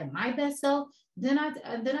am not at my best self, then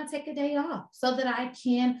I take a day off so that I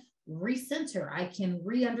can recenter, I can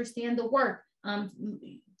re-understand the work.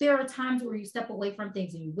 There are times where you step away from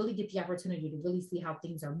things and you really get the opportunity to really see how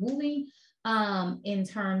things are moving, in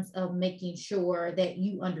terms of making sure that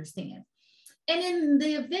you understand. And in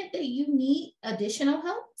the event that you need additional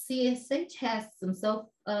help, CSH has some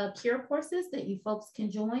self-care courses that you folks can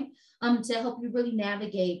join to help you really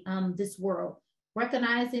navigate this world,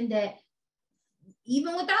 recognizing that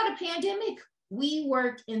even without a pandemic, we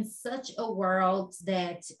work in such a world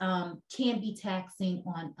that can be taxing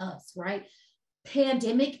on us, right?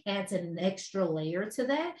 Pandemic adds an extra layer to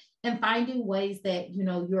that, and finding ways that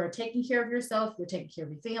you're taking care of yourself, you're taking care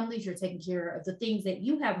of your families, you're taking care of the things that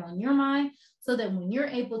you have on your mind, so that when you're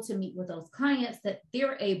able to meet with those clients, that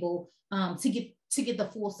they're able to get the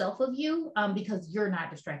full self of you, because you're not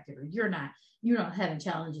distracted or you're not having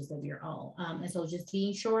challenges of your own. And so just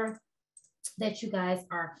being sure that you guys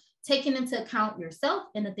are taking into account yourself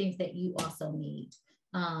and the things that you also need.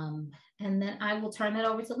 And then I will turn that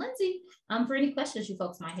over to Lindsay for any questions you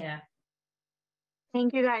folks might have.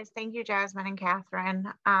 Thank you guys. Thank you, Jasmine and Catherine.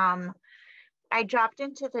 I dropped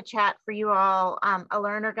into the chat for you all a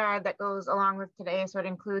learner guide that goes along with today. So it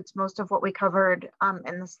includes most of what we covered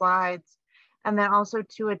in the slides, and then also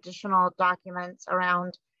 2 additional documents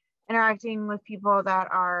around interacting with people that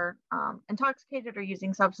are intoxicated or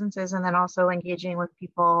using substances, and then also engaging with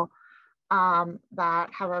people that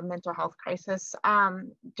have a mental health crisis,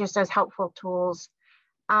 just as helpful tools.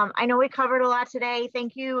 I know we covered a lot today.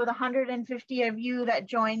 Thank you, the 150 of you that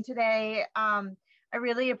joined today. I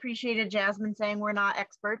really appreciated Jasmine saying we're not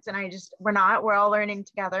experts, and we're not. We're all learning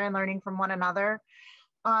together and learning from one another.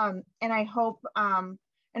 And I hope,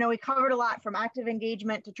 I know we covered a lot, from active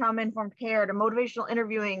engagement to trauma-informed care to motivational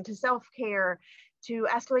interviewing to self-care to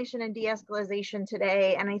escalation and de-escalation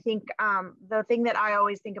today. And I think the thing that I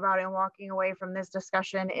always think about in walking away from this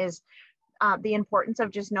discussion is the importance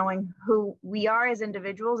of just knowing who we are as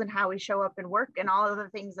individuals and how we show up in work, and all of the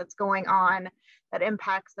things that's going on that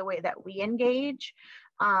impacts the way that we engage,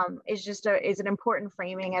 is an important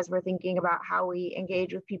framing as we're thinking about how we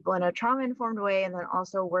engage with people in a trauma-informed way, and then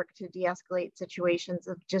also work to de-escalate situations,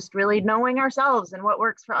 of just really knowing ourselves and what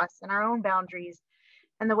works for us and our own boundaries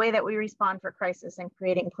and the way that we respond for crisis, and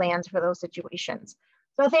creating plans for those situations.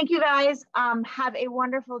 So thank you guys. Have a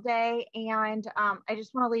wonderful day. And I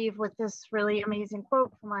just want to leave with this really amazing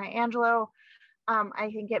quote from Maya Angelou.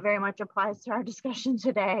 I think it very much applies to our discussion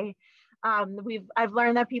today. I've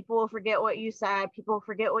learned that people will forget what you said, people will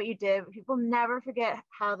forget what you did, but people never forget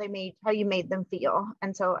how you made them feel.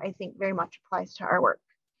 And so I think very much applies to our work.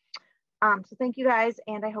 So thank you guys,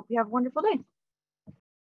 and I hope you have a wonderful day.